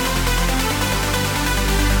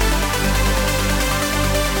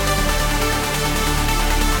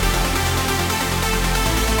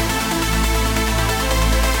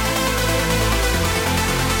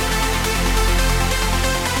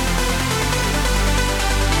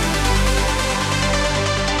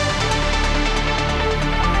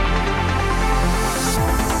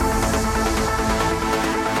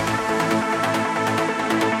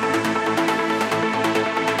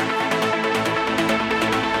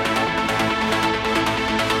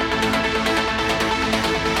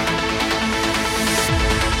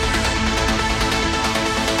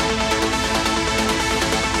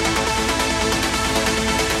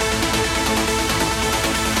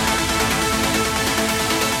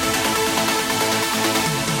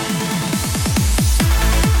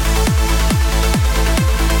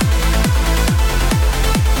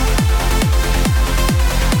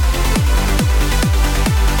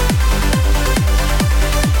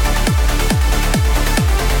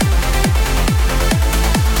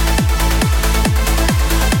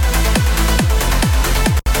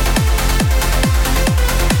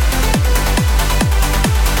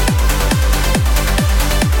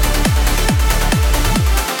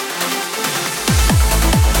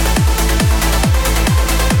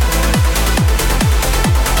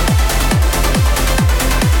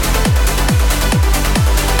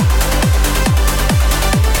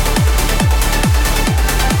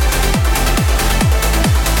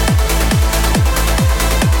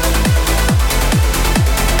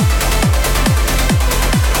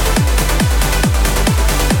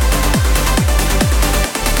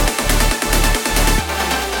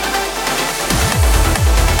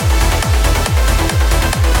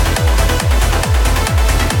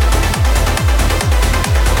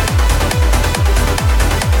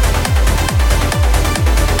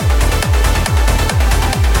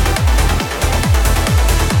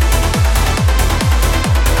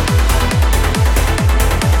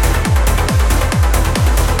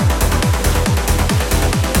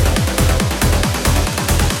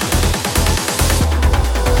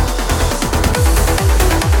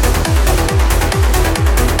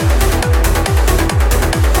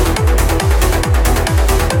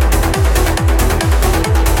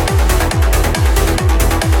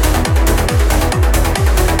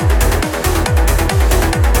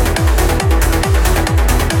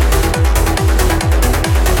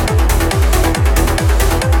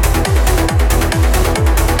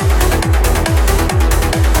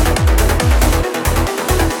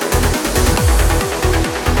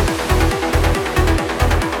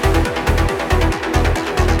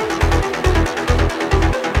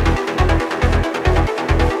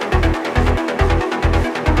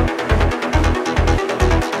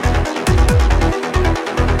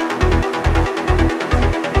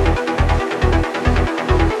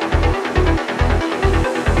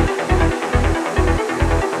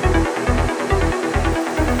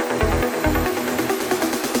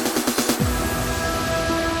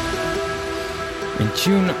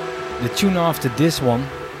 The tune after this one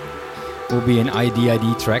will be an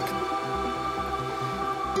ID track.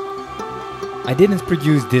 I didn't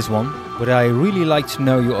produce this one, but I really like to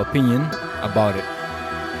know your opinion about it.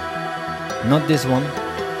 Not this one,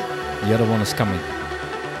 the other one is coming.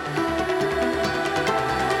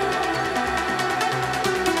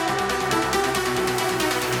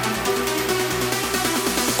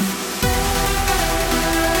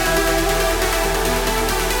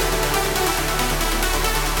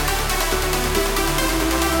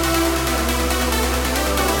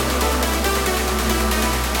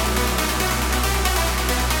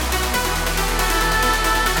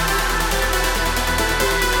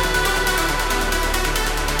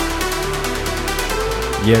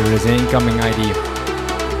 Here is an incoming ID.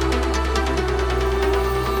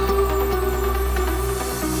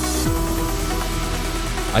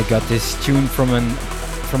 I got this tune from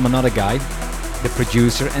another guy, the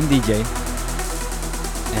producer and DJ.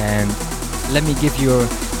 And let me give you,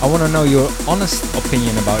 I want to know your honest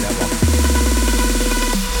opinion about that one.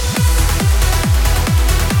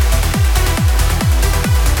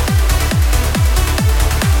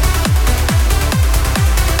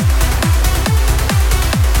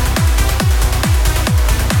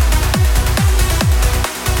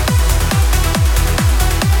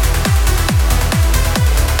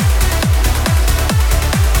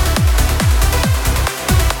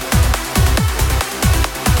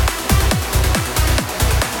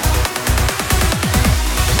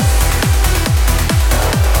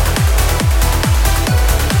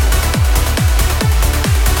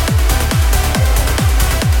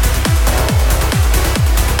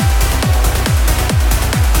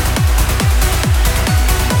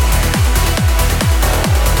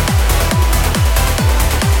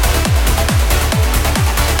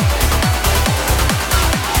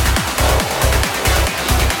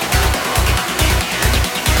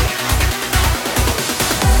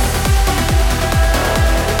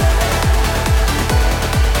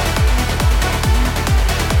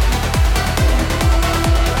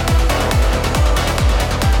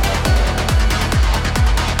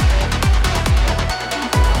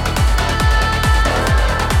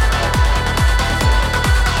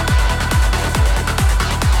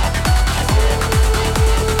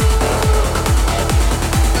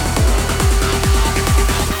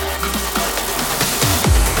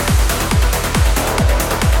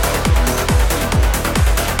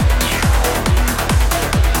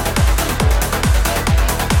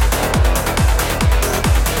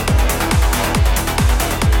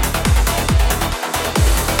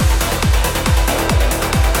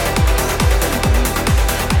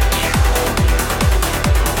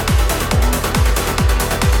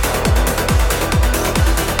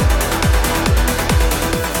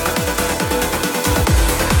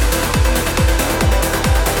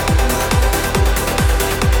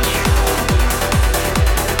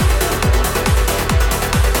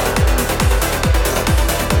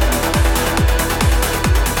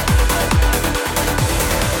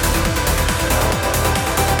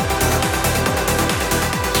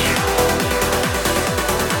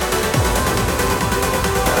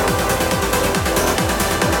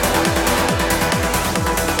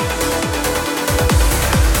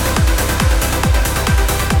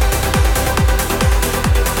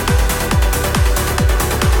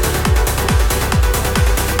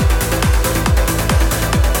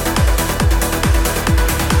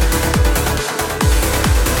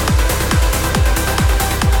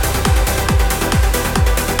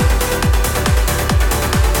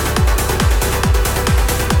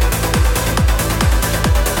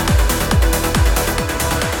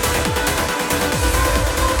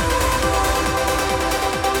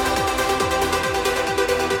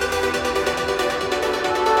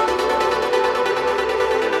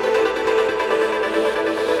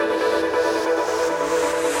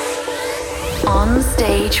 On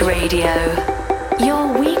Stage Radio,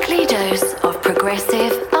 your weekly dose of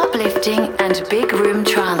progressive, uplifting, and big room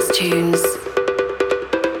trance tunes.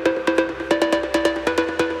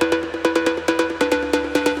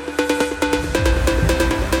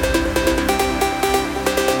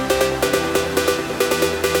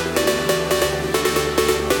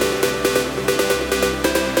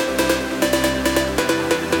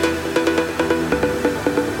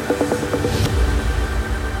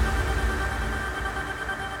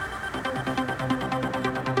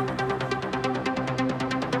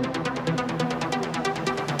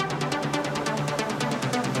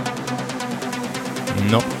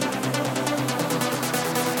 No.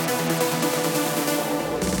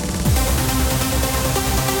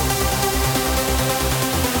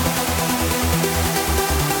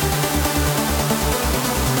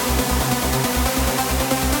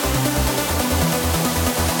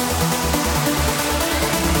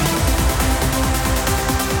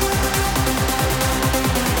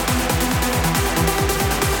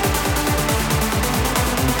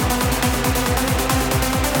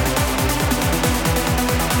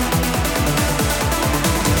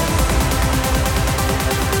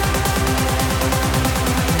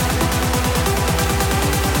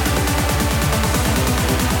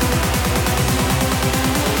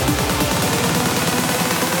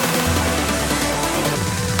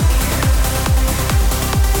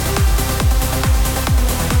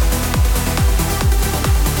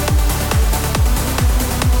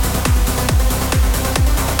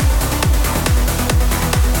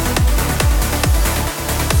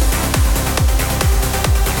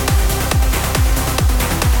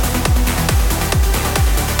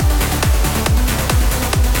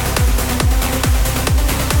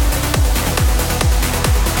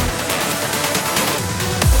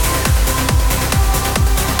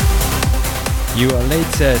 You are late,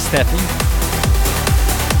 Steffi.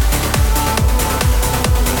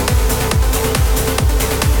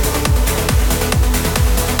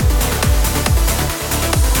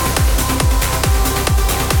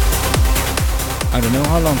 I don't know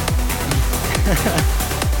how long.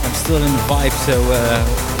 I'm still in the vibe, so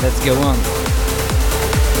let's go on.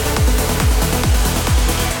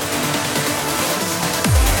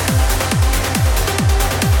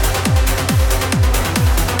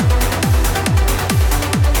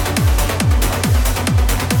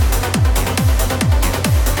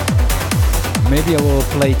 Maybe I will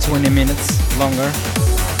play 20 minutes longer.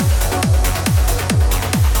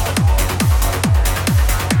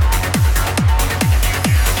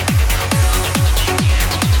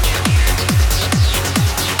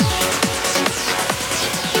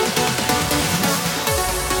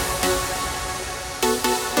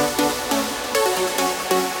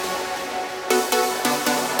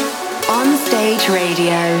 On Stage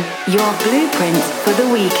Radio, your blueprint for the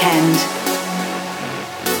weekend.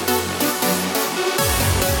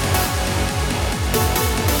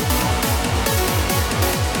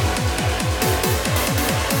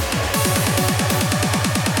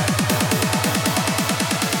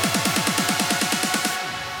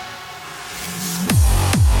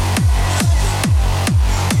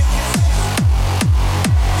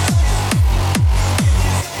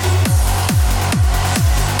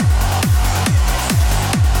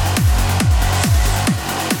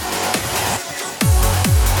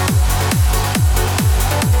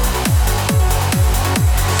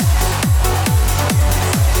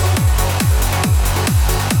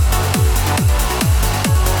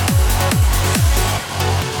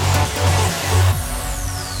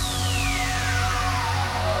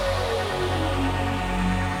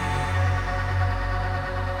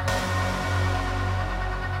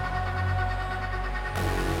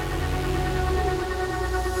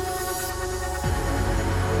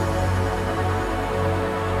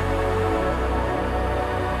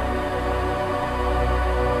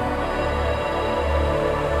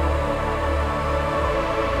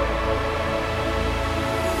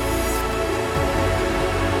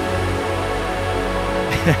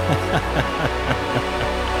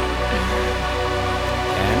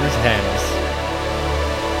 Hannes.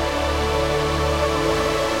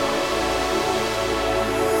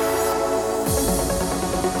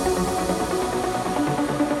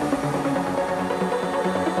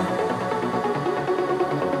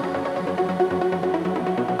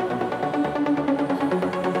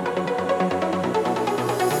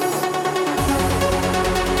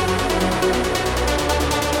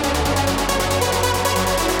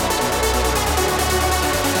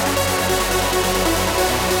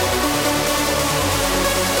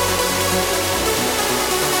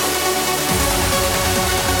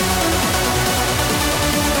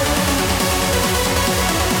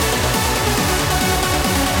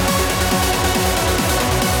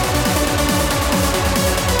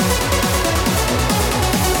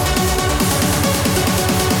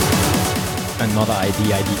 another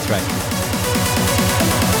ID track.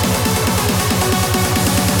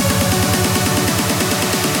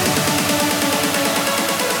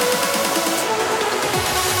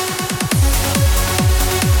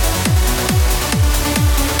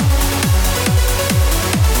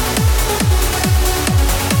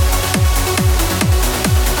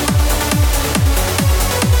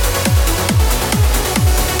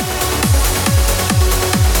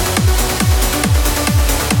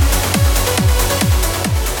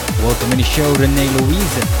 Welcome in the show, René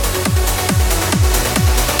Louise.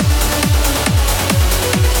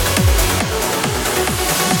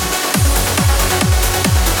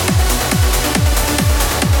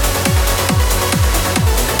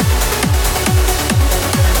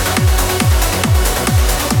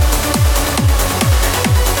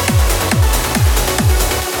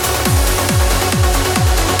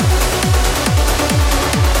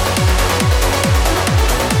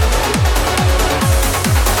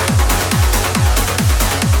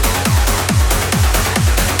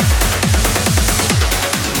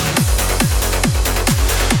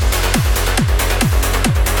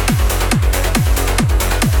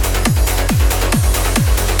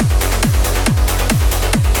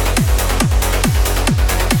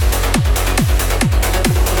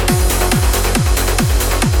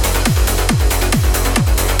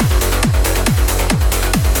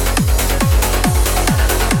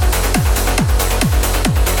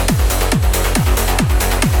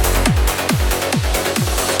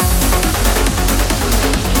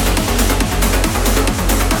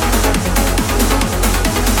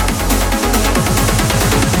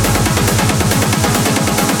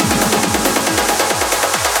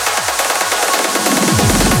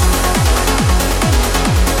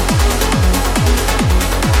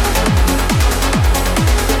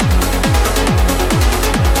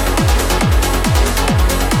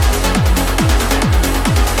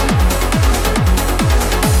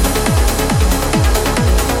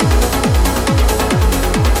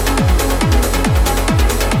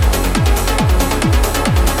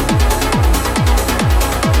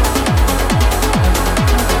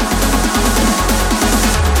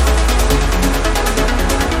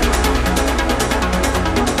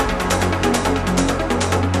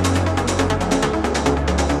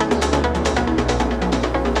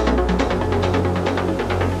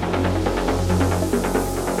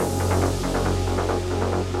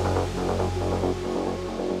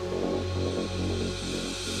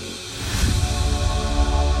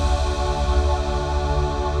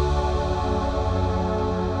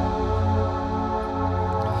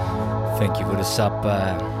 Thank you for the sub,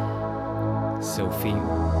 Sophie.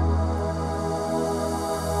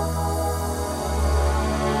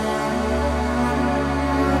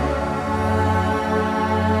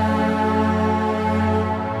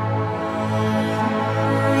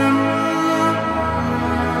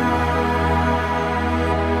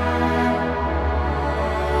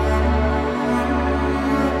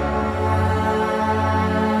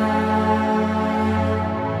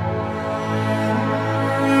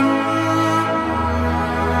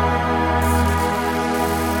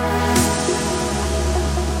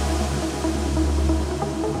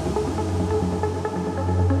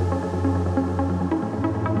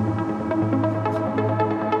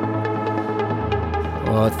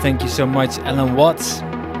 Thank you so much, Alan Watts.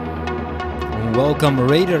 And welcome,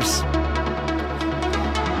 Raiders,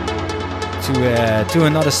 to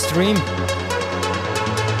another stream.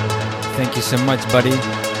 Thank you so much, buddy.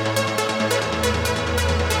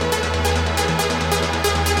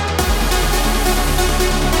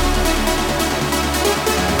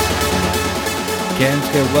 Kent,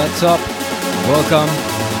 what's up? Welcome.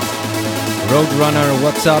 Roadrunner,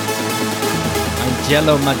 what's up?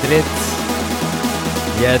 Angelo Madrid.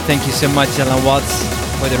 Yeah, thank you so much, Alan Watts,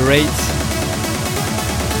 for the raid.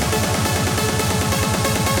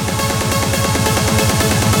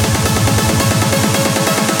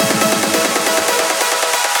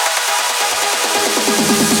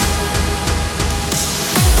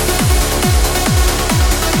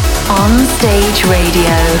 On Stage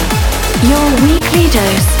Radio, your weekly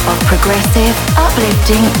dose of progressive,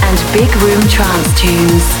 uplifting, and big room trance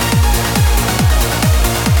tunes.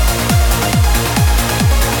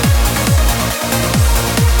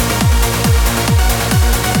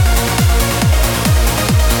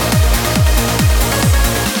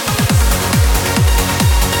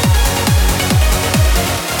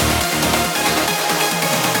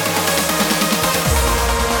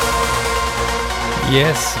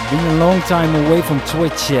 Yes, been a long time away from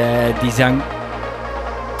Twitch, die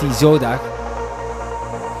Zodag.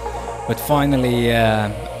 But finally,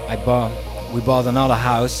 I we bought another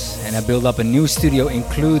house and I built up a new studio,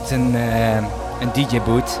 including a DJ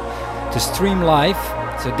booth to stream live.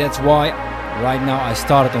 So that's why right now I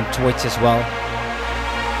started on Twitch as well.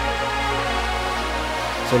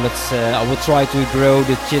 So I will try to grow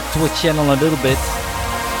the Twitch channel a little bit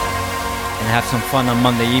and have some fun on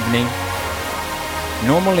Monday evening.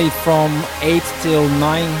 Normally from 8 till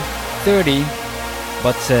 9:30,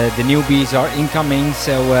 but the newbies are incoming,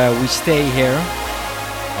 so we stay here.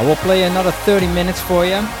 I will play another 30 minutes for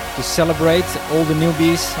you to celebrate all the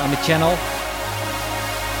newbies on the channel.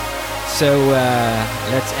 So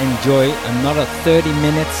let's enjoy another 30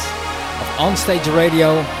 minutes of onstage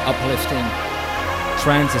radio uplifting.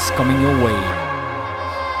 Trance is coming your way.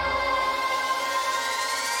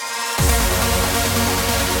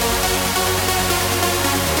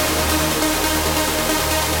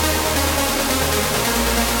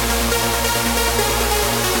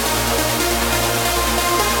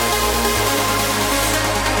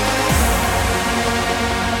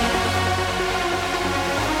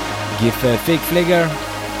 Give Fake Fligger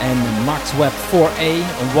and Max Web 4A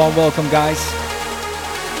a warm welcome, guys.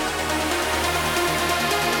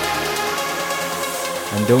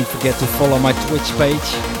 And don't forget to follow my Twitch page.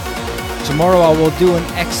 Tomorrow I will do an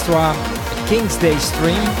extra King's Day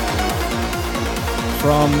stream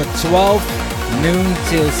from 12 noon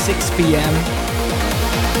till 6 p.m.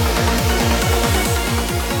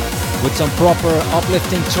 with some proper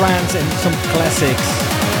uplifting trance and some classics.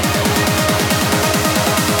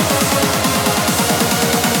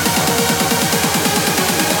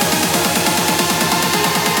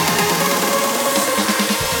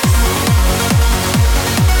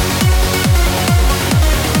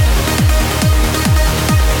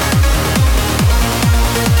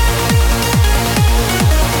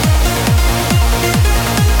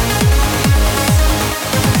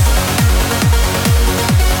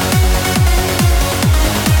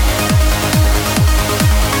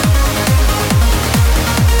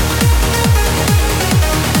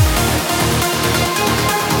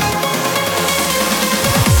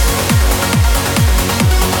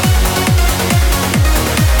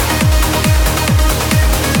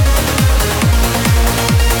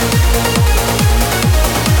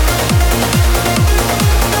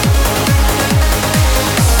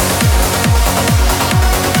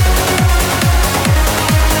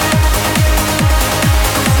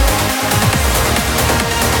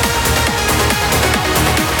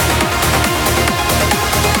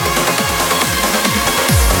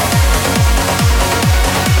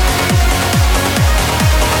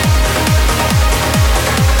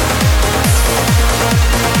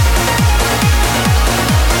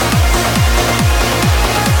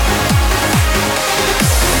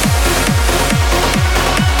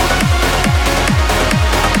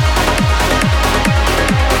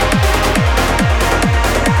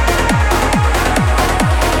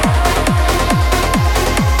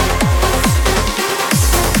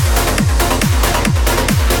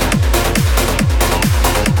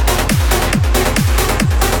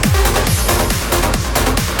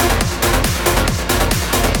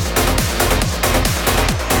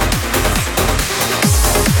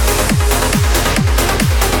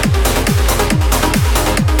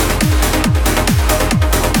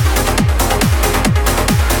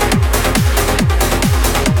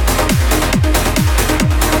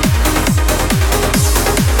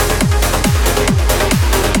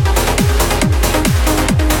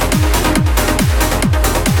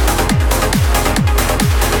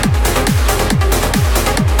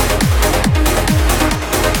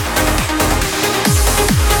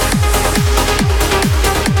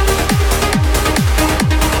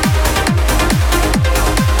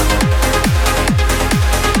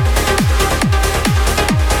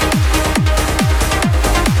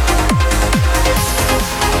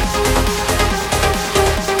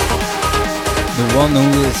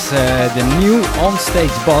 Who is the new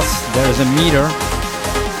onstage boss. There is a meter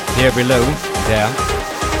there below, there.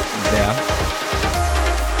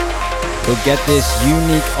 To get this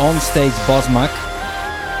unique onstage boss mug,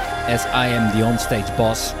 as I am the onstage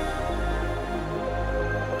boss.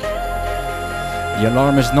 The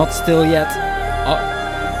alarm is not still yet. Oh.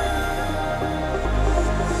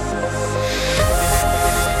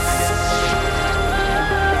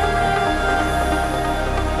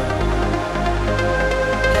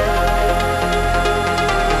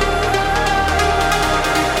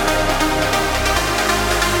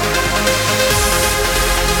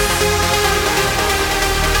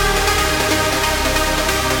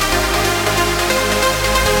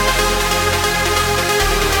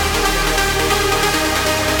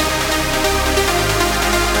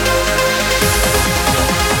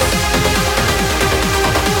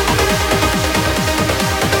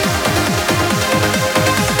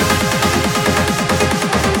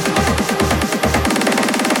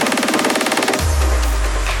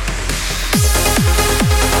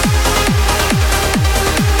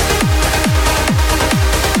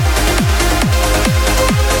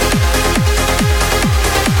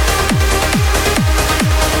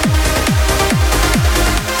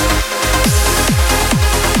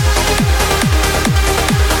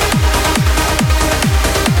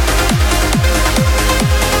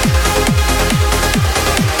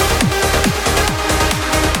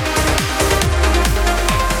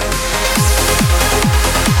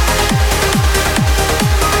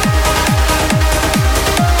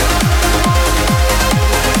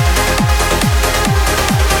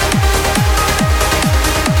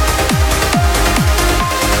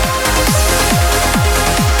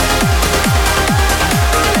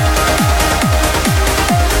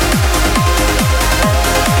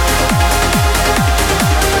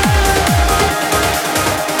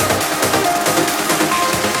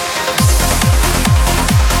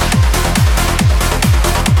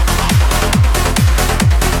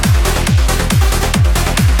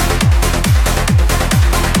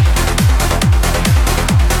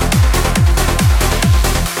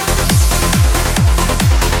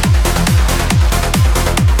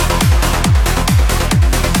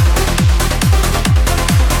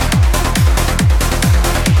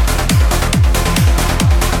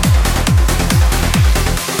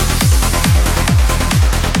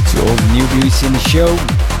 in the show.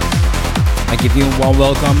 I give you a warm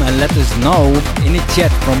welcome and let us know in the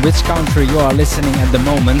chat from which country you are listening at the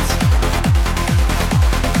moment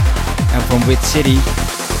and from which city.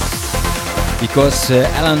 Because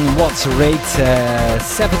Alan Watts rates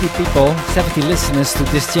 70 people, 70 listeners to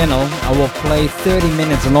this channel, I will play 30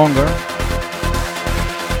 minutes longer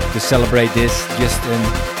to celebrate this, just a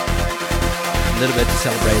little bit to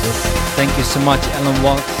celebrate it. Thank you so much, Alan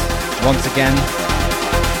Watts, once again.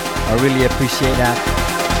 I really appreciate that.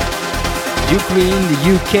 Ukraine, the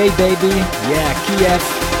UK, baby. Yeah, Kiev.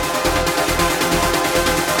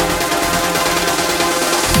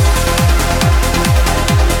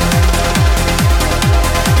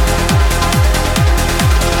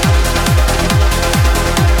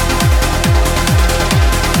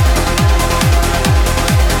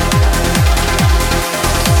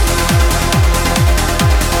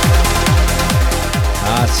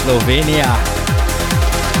 Slovenia.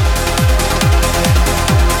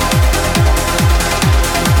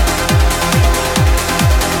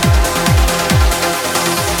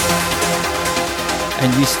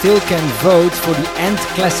 And you still can vote for the end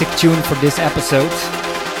classic tune for this episode.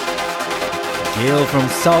 Gail from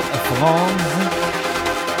South of France.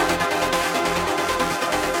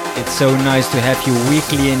 It's so nice to have you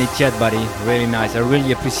weekly in the chat, buddy. Really nice. I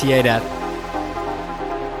really appreciate that.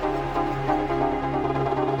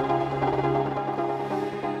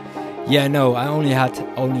 Yeah, no, I only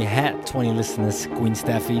had 20 listeners, Queen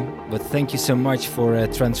Steffi, but thank you so much for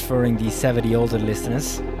transferring the 70 older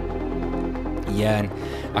listeners. Yeah, and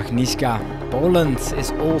Agnieszka, Poland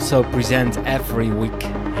is also present every week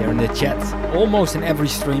here in the chat, almost in every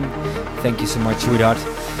stream. Thank you so much, sweetheart.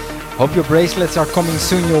 Hope your bracelets are coming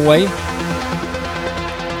soon your way.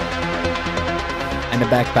 And a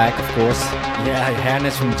backpack, of course. Yeah,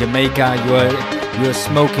 Harness from Jamaica, you're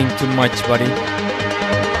smoking too much, buddy.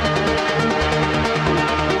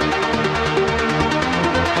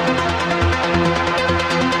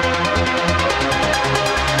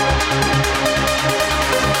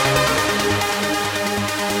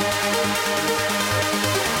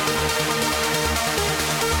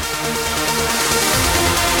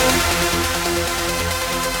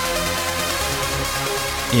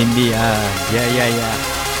 India, yeah.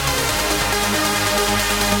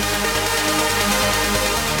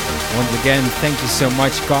 Once again, thank you so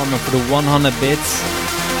much, Carmen, for the 100 bits.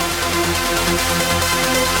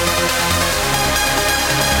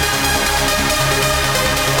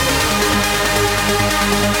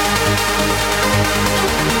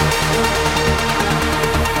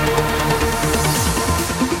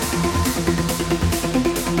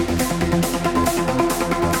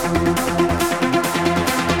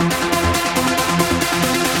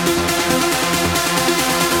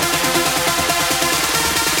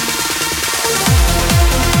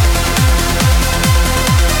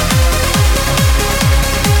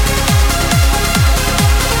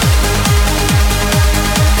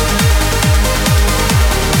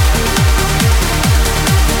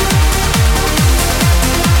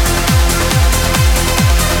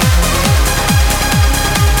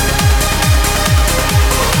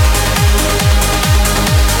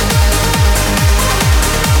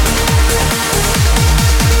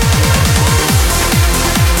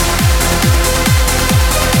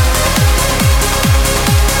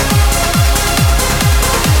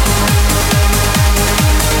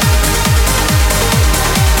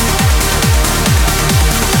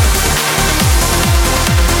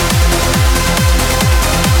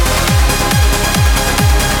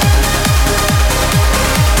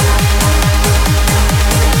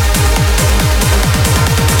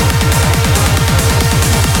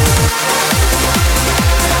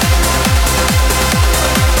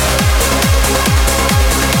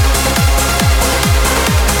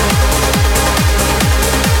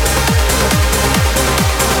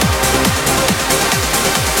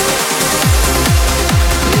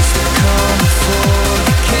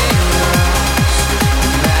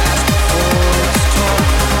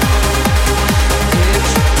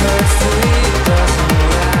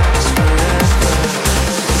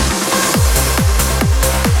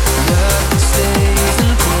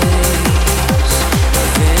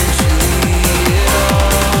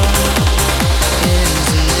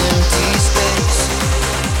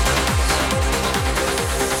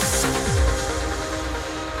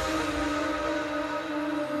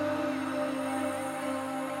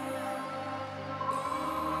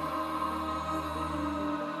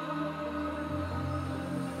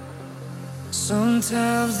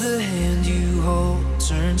 Sometimes the hand you hold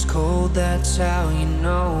turns cold, that's how you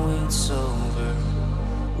know it's over.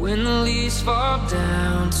 When the leaves fall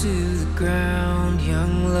down to the ground,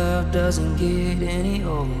 young love doesn't get any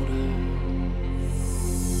older.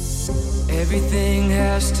 Everything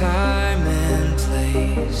has time and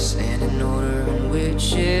place, and an order in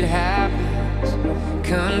which it happens,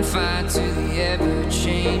 confined to the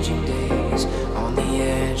ever-changing days, on the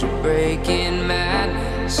edge of breaking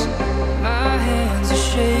madness. My hands are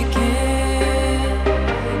shaking,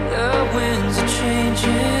 the winds are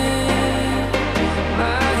changing.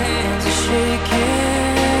 My hands are shaking,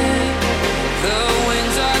 the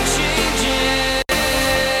winds are changing.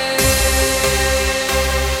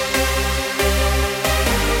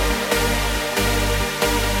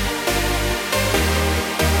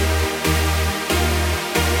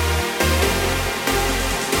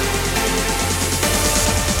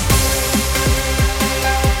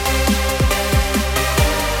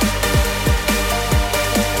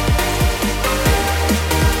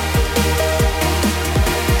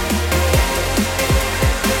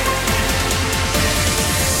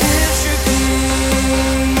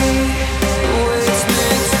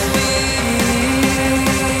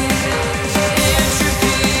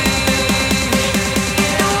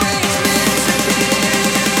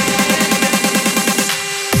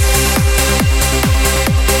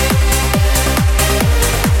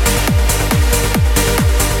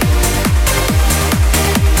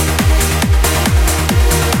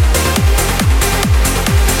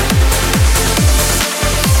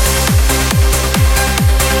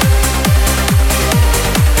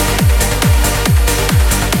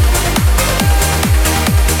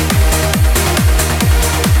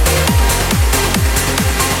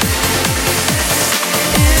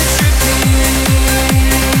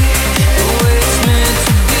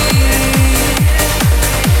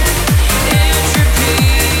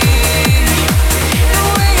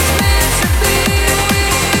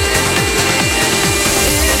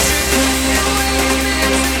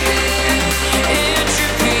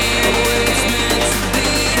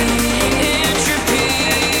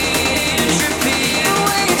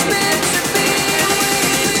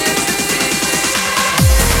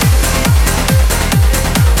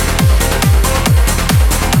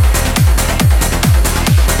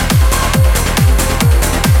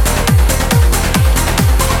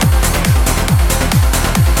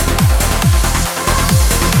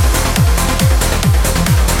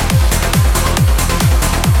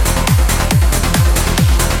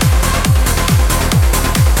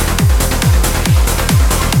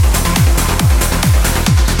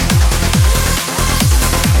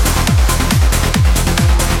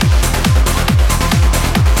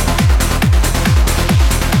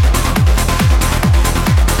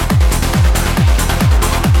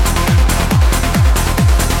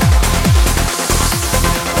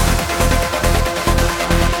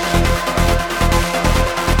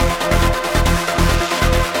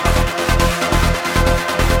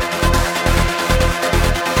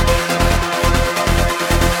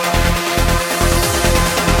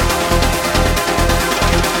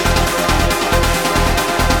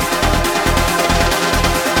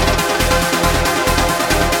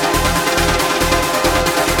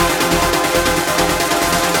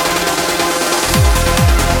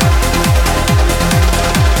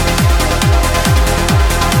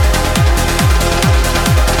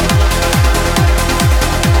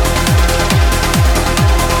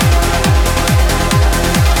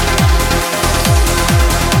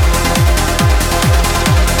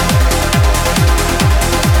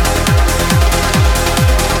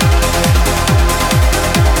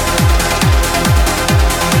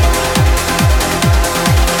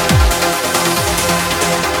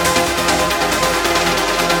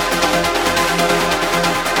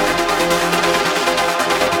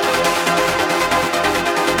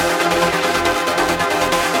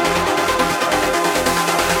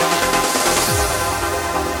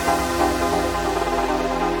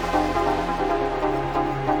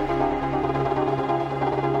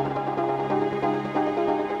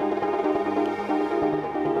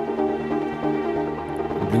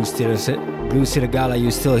 Blue City Gala,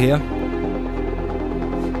 you still here?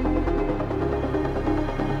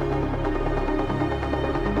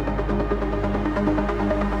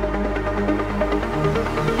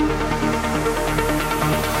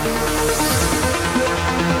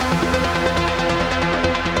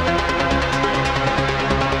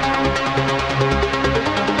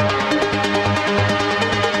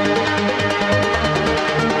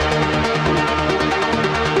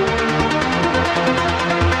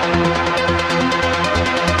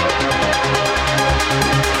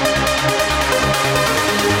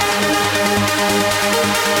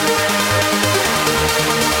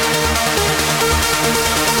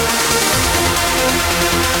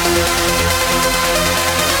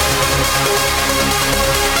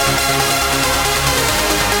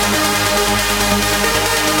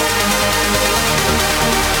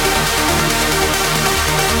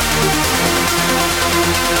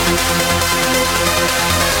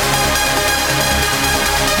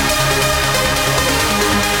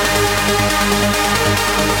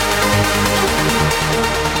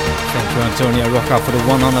 To Antonia Rocca for the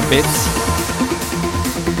 100 bits.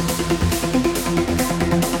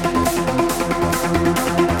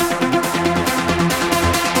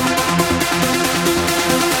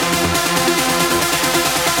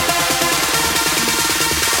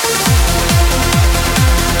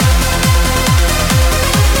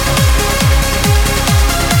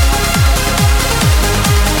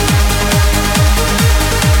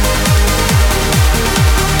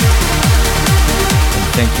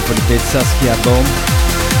 Thank you for the bit, Saskia Boom.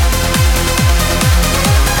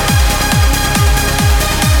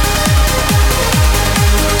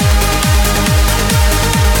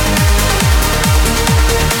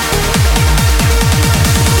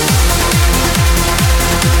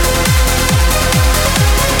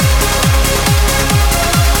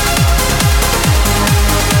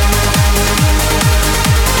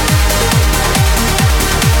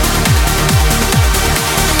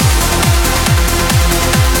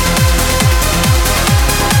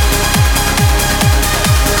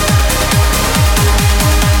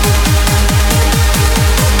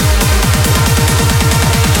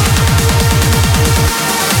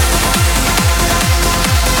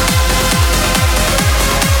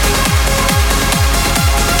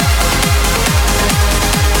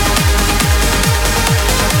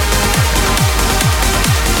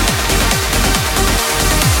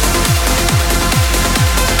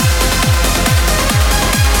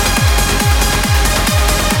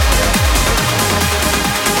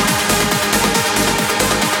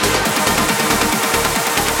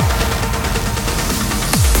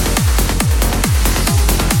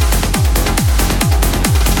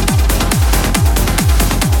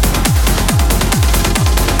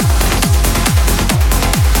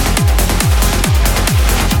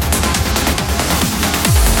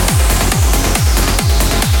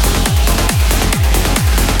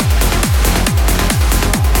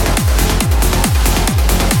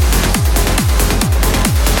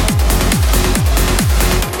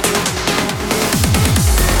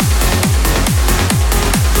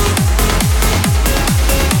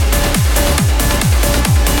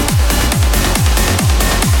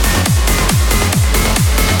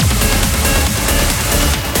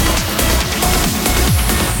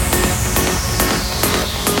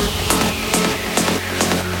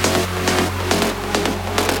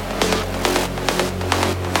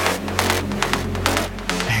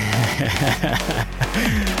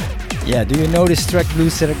 Yeah, do you know this track, Blue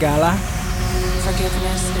Sergala?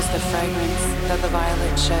 Forgiveness is the fragrance that the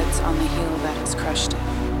violet sheds on the heel that has crushed it.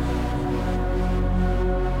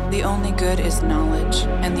 The only good is knowledge,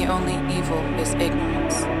 and the only evil is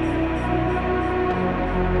ignorance.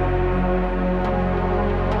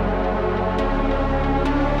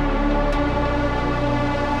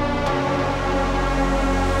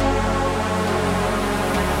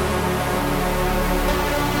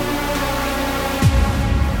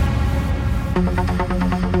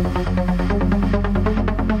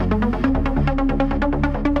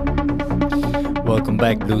 Welcome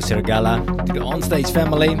back, Blue Sergala, to the Onstage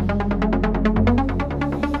family.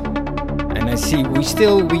 And I see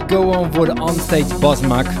we go on for the Onstage boss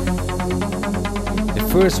mug. The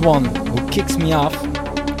first one who kicks me off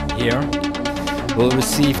here will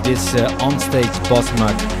receive this Onstage boss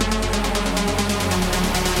mug.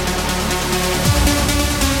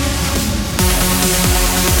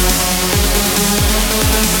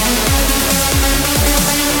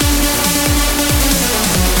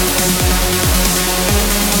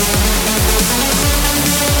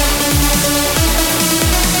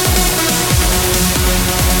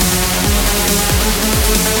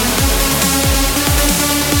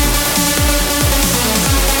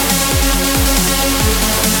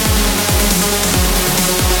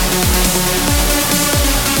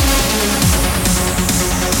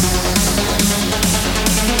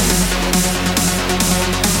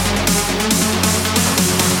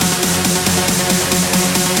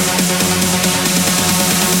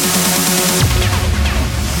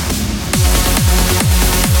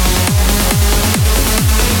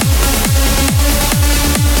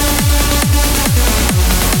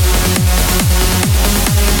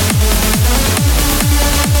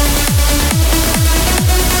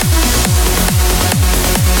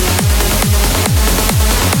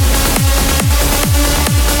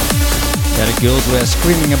 Girls were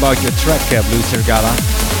screaming about your track, Blue Sergala,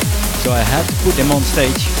 so I had to put them on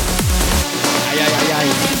stage. Ay, ay, ay, ay.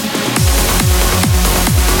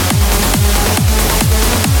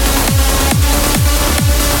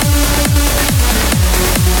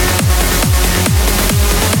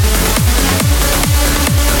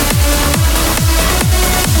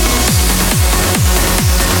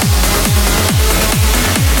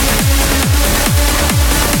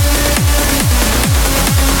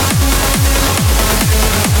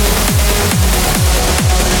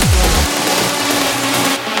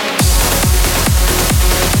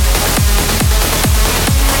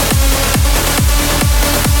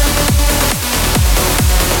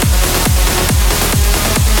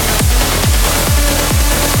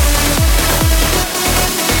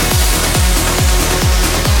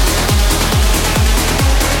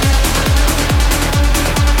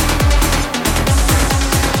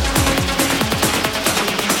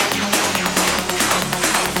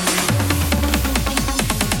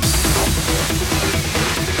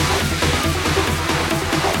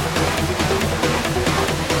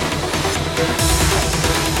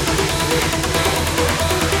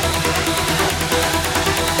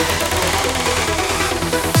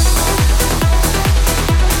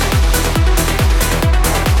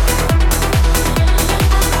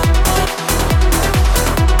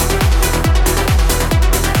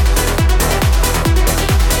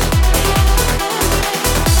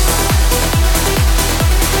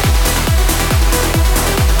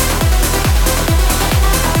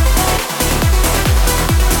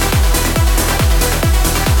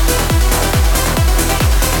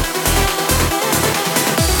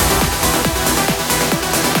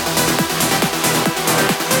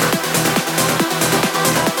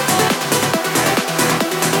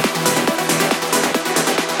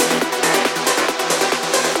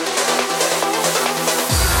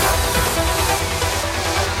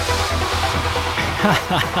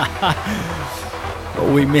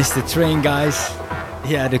 Oh, we missed the train, guys.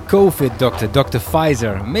 Yeah, the COVID doctor, Dr.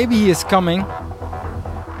 Pfizer. Maybe he is coming.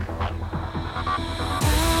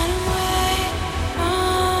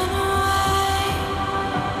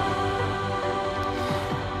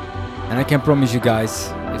 And I can promise you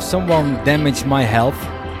guys, if someone damaged my health,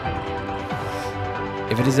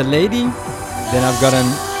 if it is a lady, then I've got a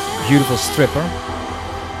beautiful stripper.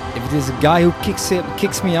 If it is a guy who kicks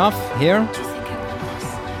me off here,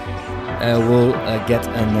 we'll get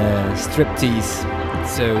a striptease.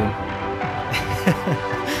 So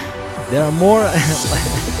there are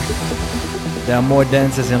more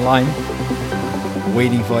dancers in line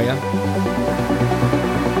waiting for you.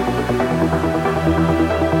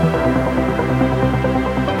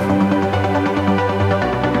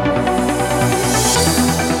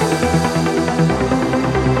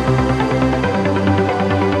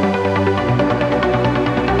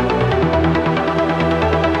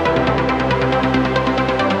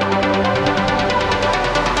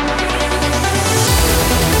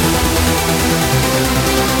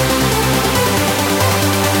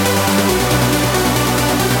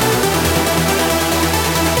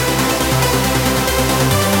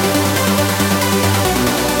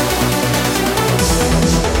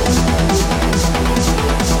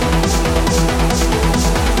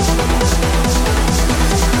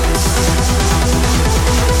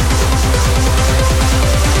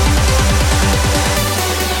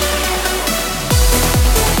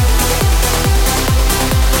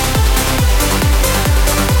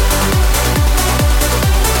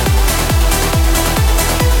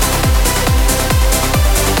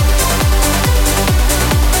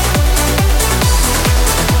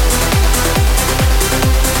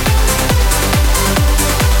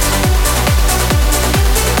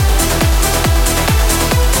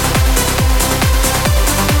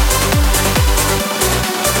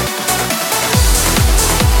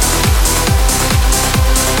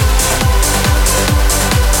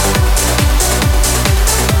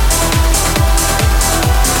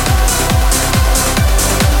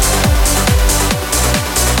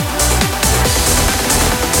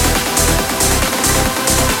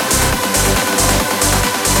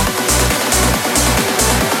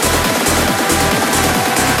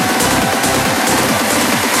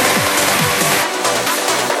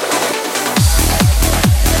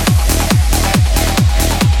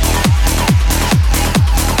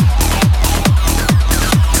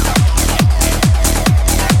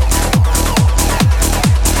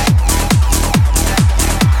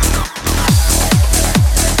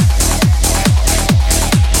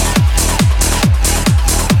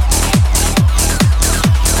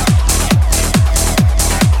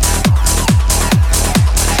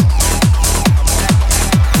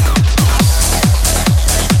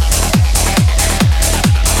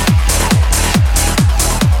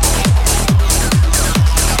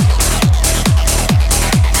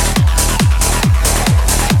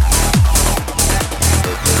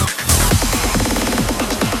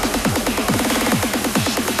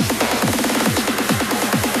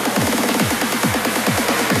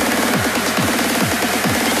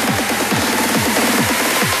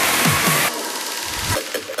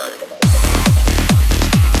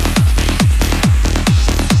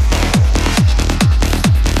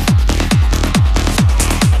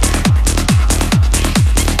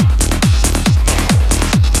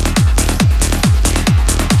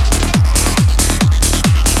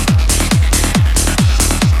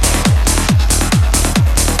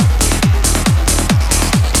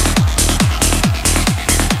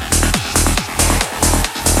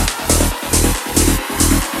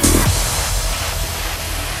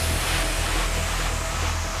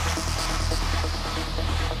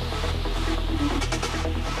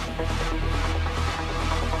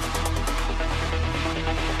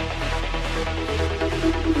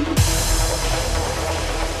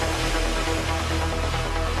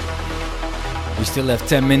 We still have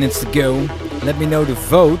 10 minutes to go. Let me know the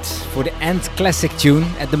vote for the End Classic tune.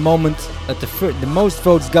 At the moment, the most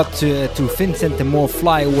votes got to Vincent de Moor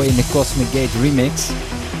Fly Away in the Cosmic Gate remix.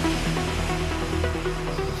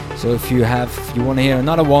 So if you want to hear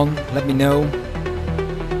another one, let me know.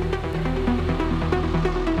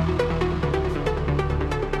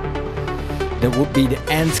 That would be the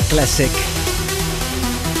End Classic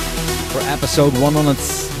for episode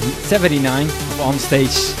 179 of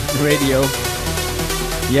Onstage Radio.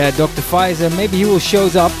 Yeah, Dr. Pfizer, maybe he will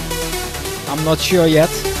shows up. I'm not sure yet.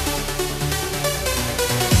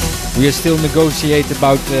 We are still negotiating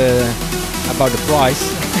about the price.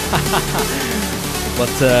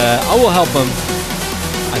 But I will help him,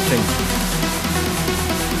 I think.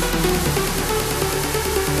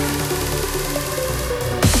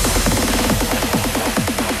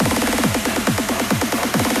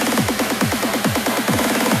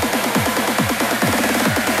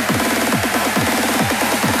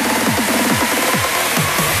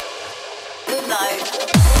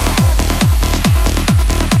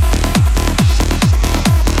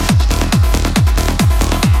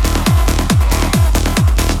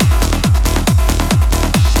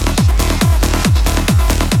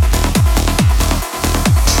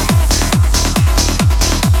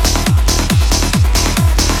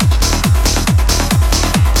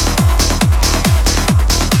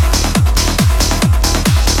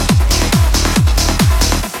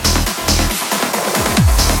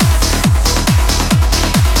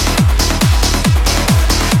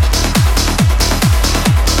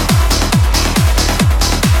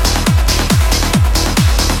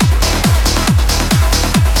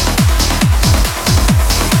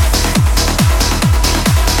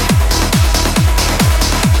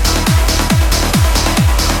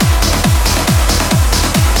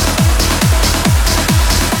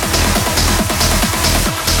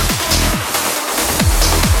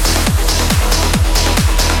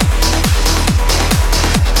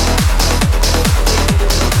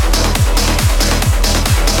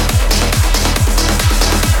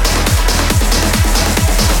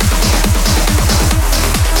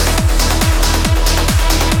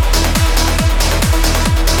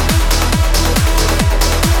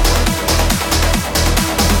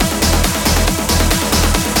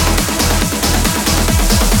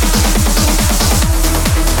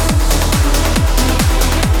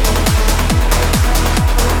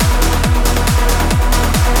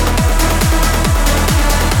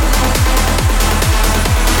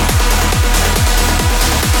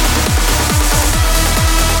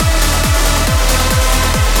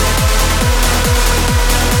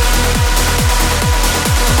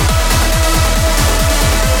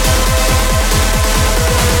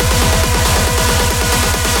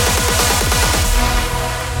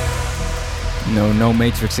 No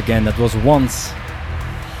Matrix again. That was once.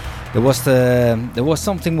 There was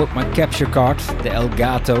something with my capture card, the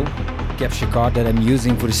Elgato capture card that I'm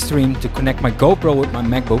using for the stream to connect my GoPro with my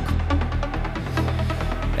MacBook.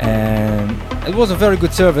 And it was a very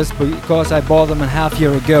good service because I bought them a half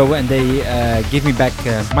year ago and they give me back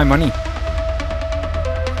my money.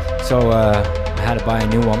 So I had to buy a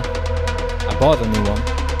new one. I bought a new one.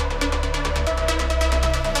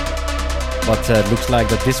 But it looks like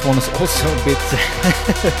that this one is also a bit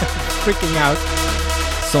freaking out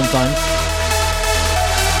sometimes.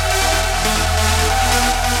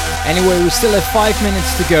 Anyway, we still have 5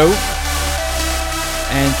 minutes to go.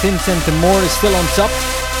 And Vincent de Moor is still on top.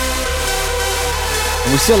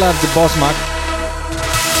 And we still have the Bosmak.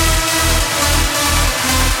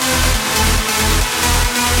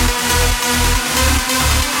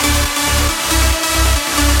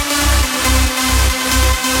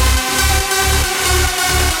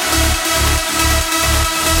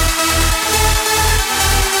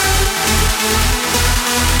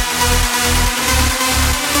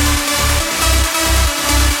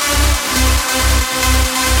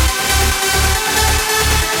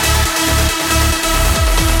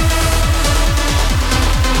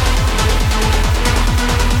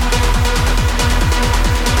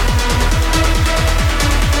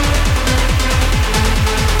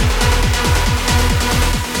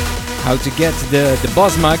 How to get the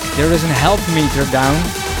Bosmak. There is a health meter down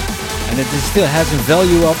and it still has a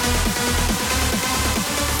value of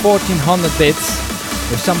 1400 bits.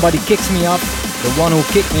 If somebody kicks me up, the one who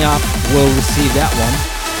kicked me up will receive that one.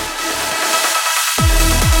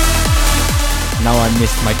 Now I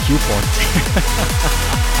missed my cue point.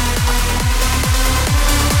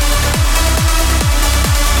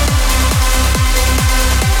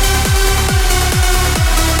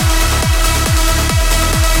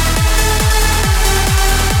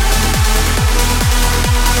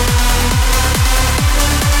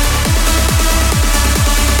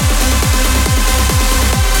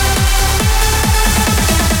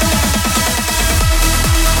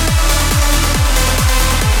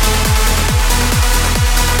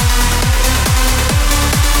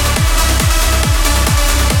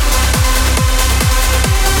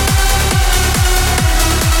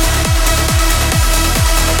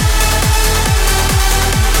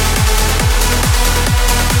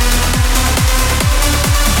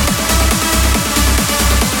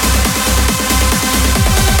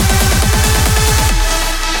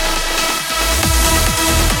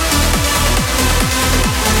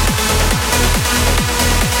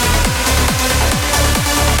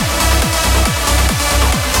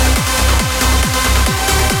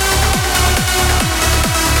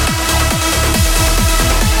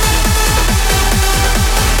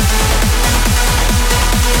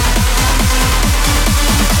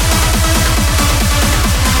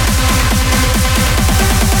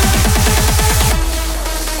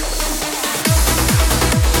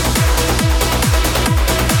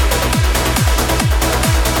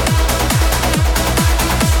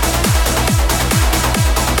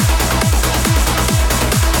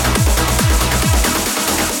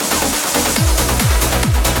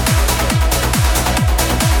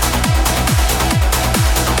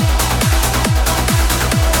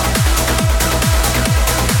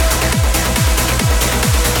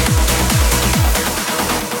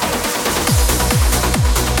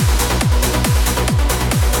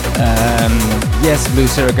 Yes, Blue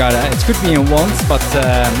Serragata. It could be in once, but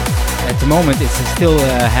at the moment it still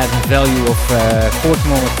has a value of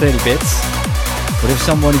 1430 bits. But if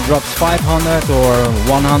somebody drops 500 or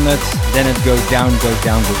 100, then it goes down, goes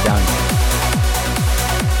down, goes down.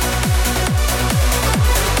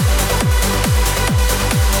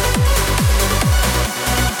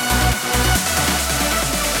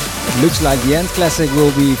 It looks like the end classic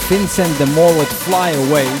will be Vincent de Moor with Fly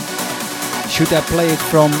Away. Should I play it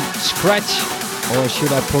from scratch or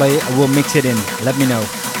should I will mix it in? Let me know.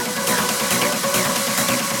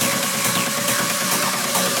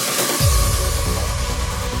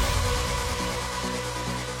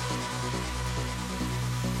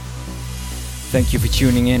 Thank you for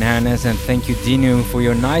tuning in, Hannes, and thank you, Dinu, for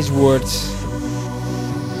your nice words.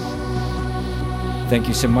 Thank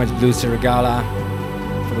you so much, Blue Serragala,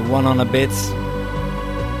 for the 100 bits.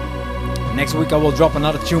 Next week I will drop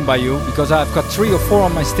another tune by you because I've got 3 or 4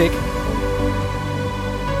 on my stick.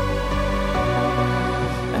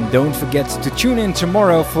 And don't forget to tune in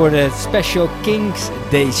tomorrow for the special King's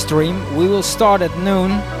Day stream. We will start at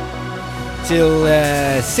noon till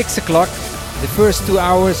 6 o'clock. The first 2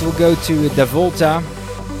 hours will go to Da Volta.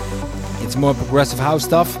 It's more progressive house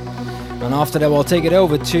stuff. And after that we'll take it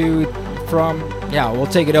over to from, we'll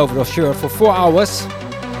take it over, sure, for 4 hours.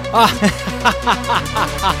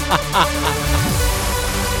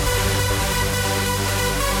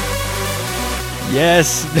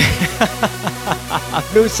 Yes.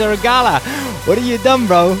 Blue Saragala, what have you done,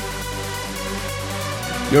 bro?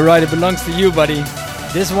 You're right, it belongs to you, buddy.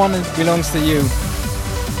 This one belongs to you.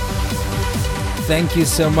 Thank you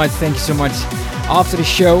so much, thank you so much. After the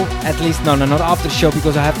show, at least, no, not after the show,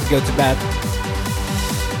 because I have to go to bed.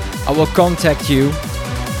 I will contact you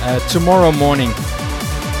tomorrow morning.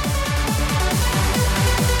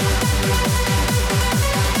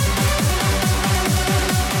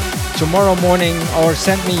 Tomorrow morning, or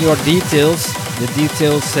send me your details, the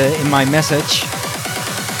details in my message.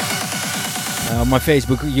 On my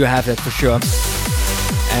Facebook, you have that for sure.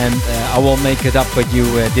 And I will make it up with you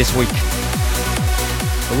this week.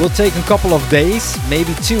 It will take a couple of days,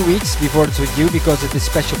 maybe 2 weeks before it's with you, because it is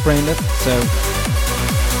special printed. So,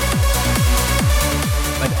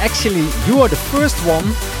 but actually, you are the first one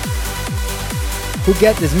who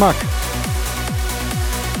get this mug.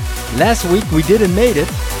 Last week we didn't made it,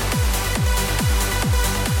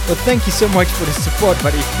 but thank you so much for the support,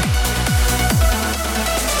 buddy.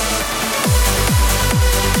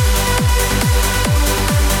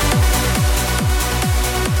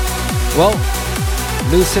 Well,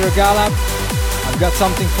 Lou Sirigala, I've got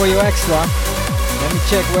something for you extra. Let me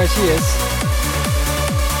check where she is.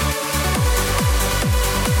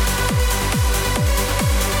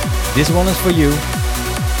 This one is for you.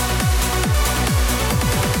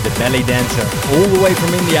 The belly dancer, all the way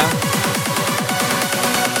from India.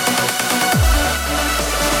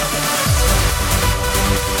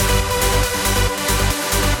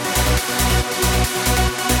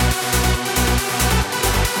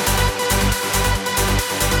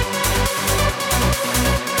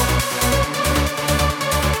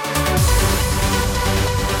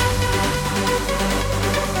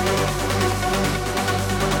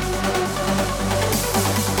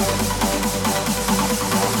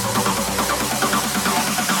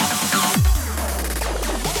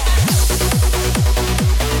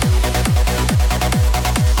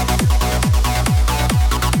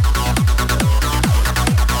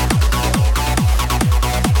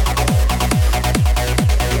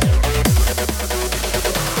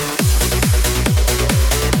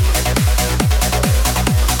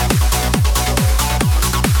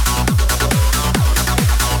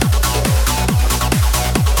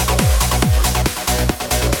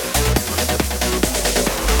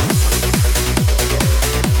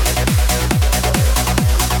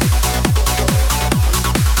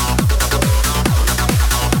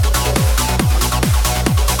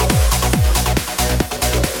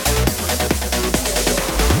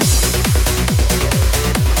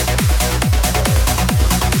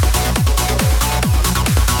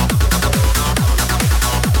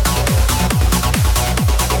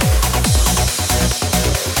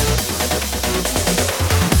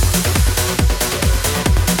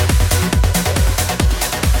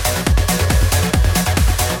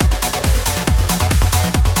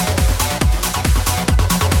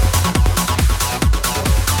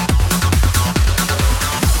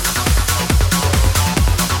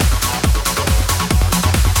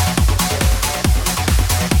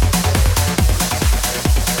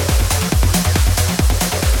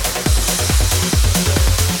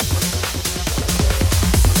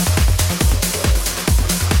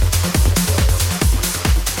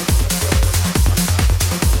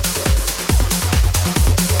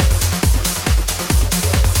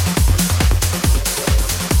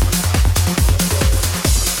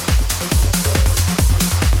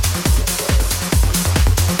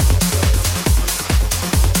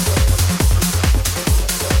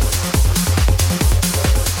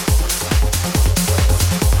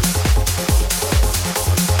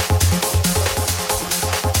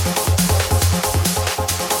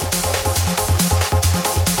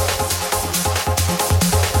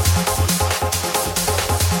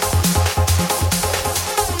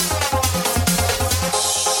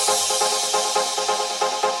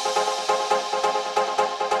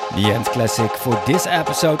 The end classic for this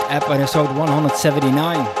episode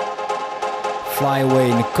 179. Fly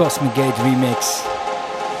Away in the Cosmic Gate remix.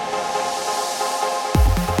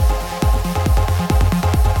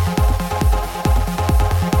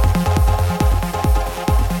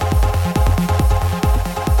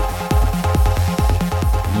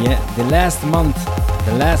 Yeah, the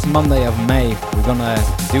last Monday of May, we're gonna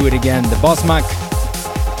do it again. The Boss Mac,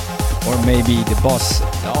 or maybe the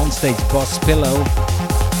onstage Boss Pillow.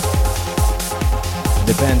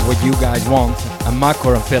 Depends what you guys want, a mug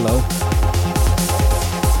or a pillow.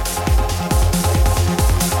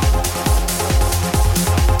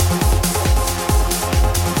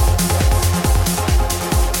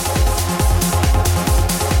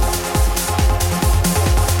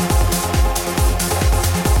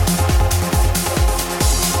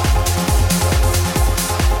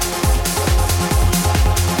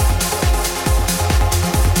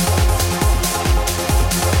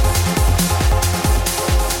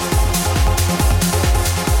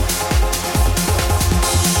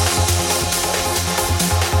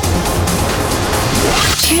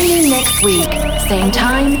 you next week. Same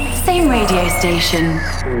time, same radio station.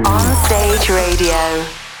 On Stage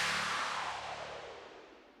Radio.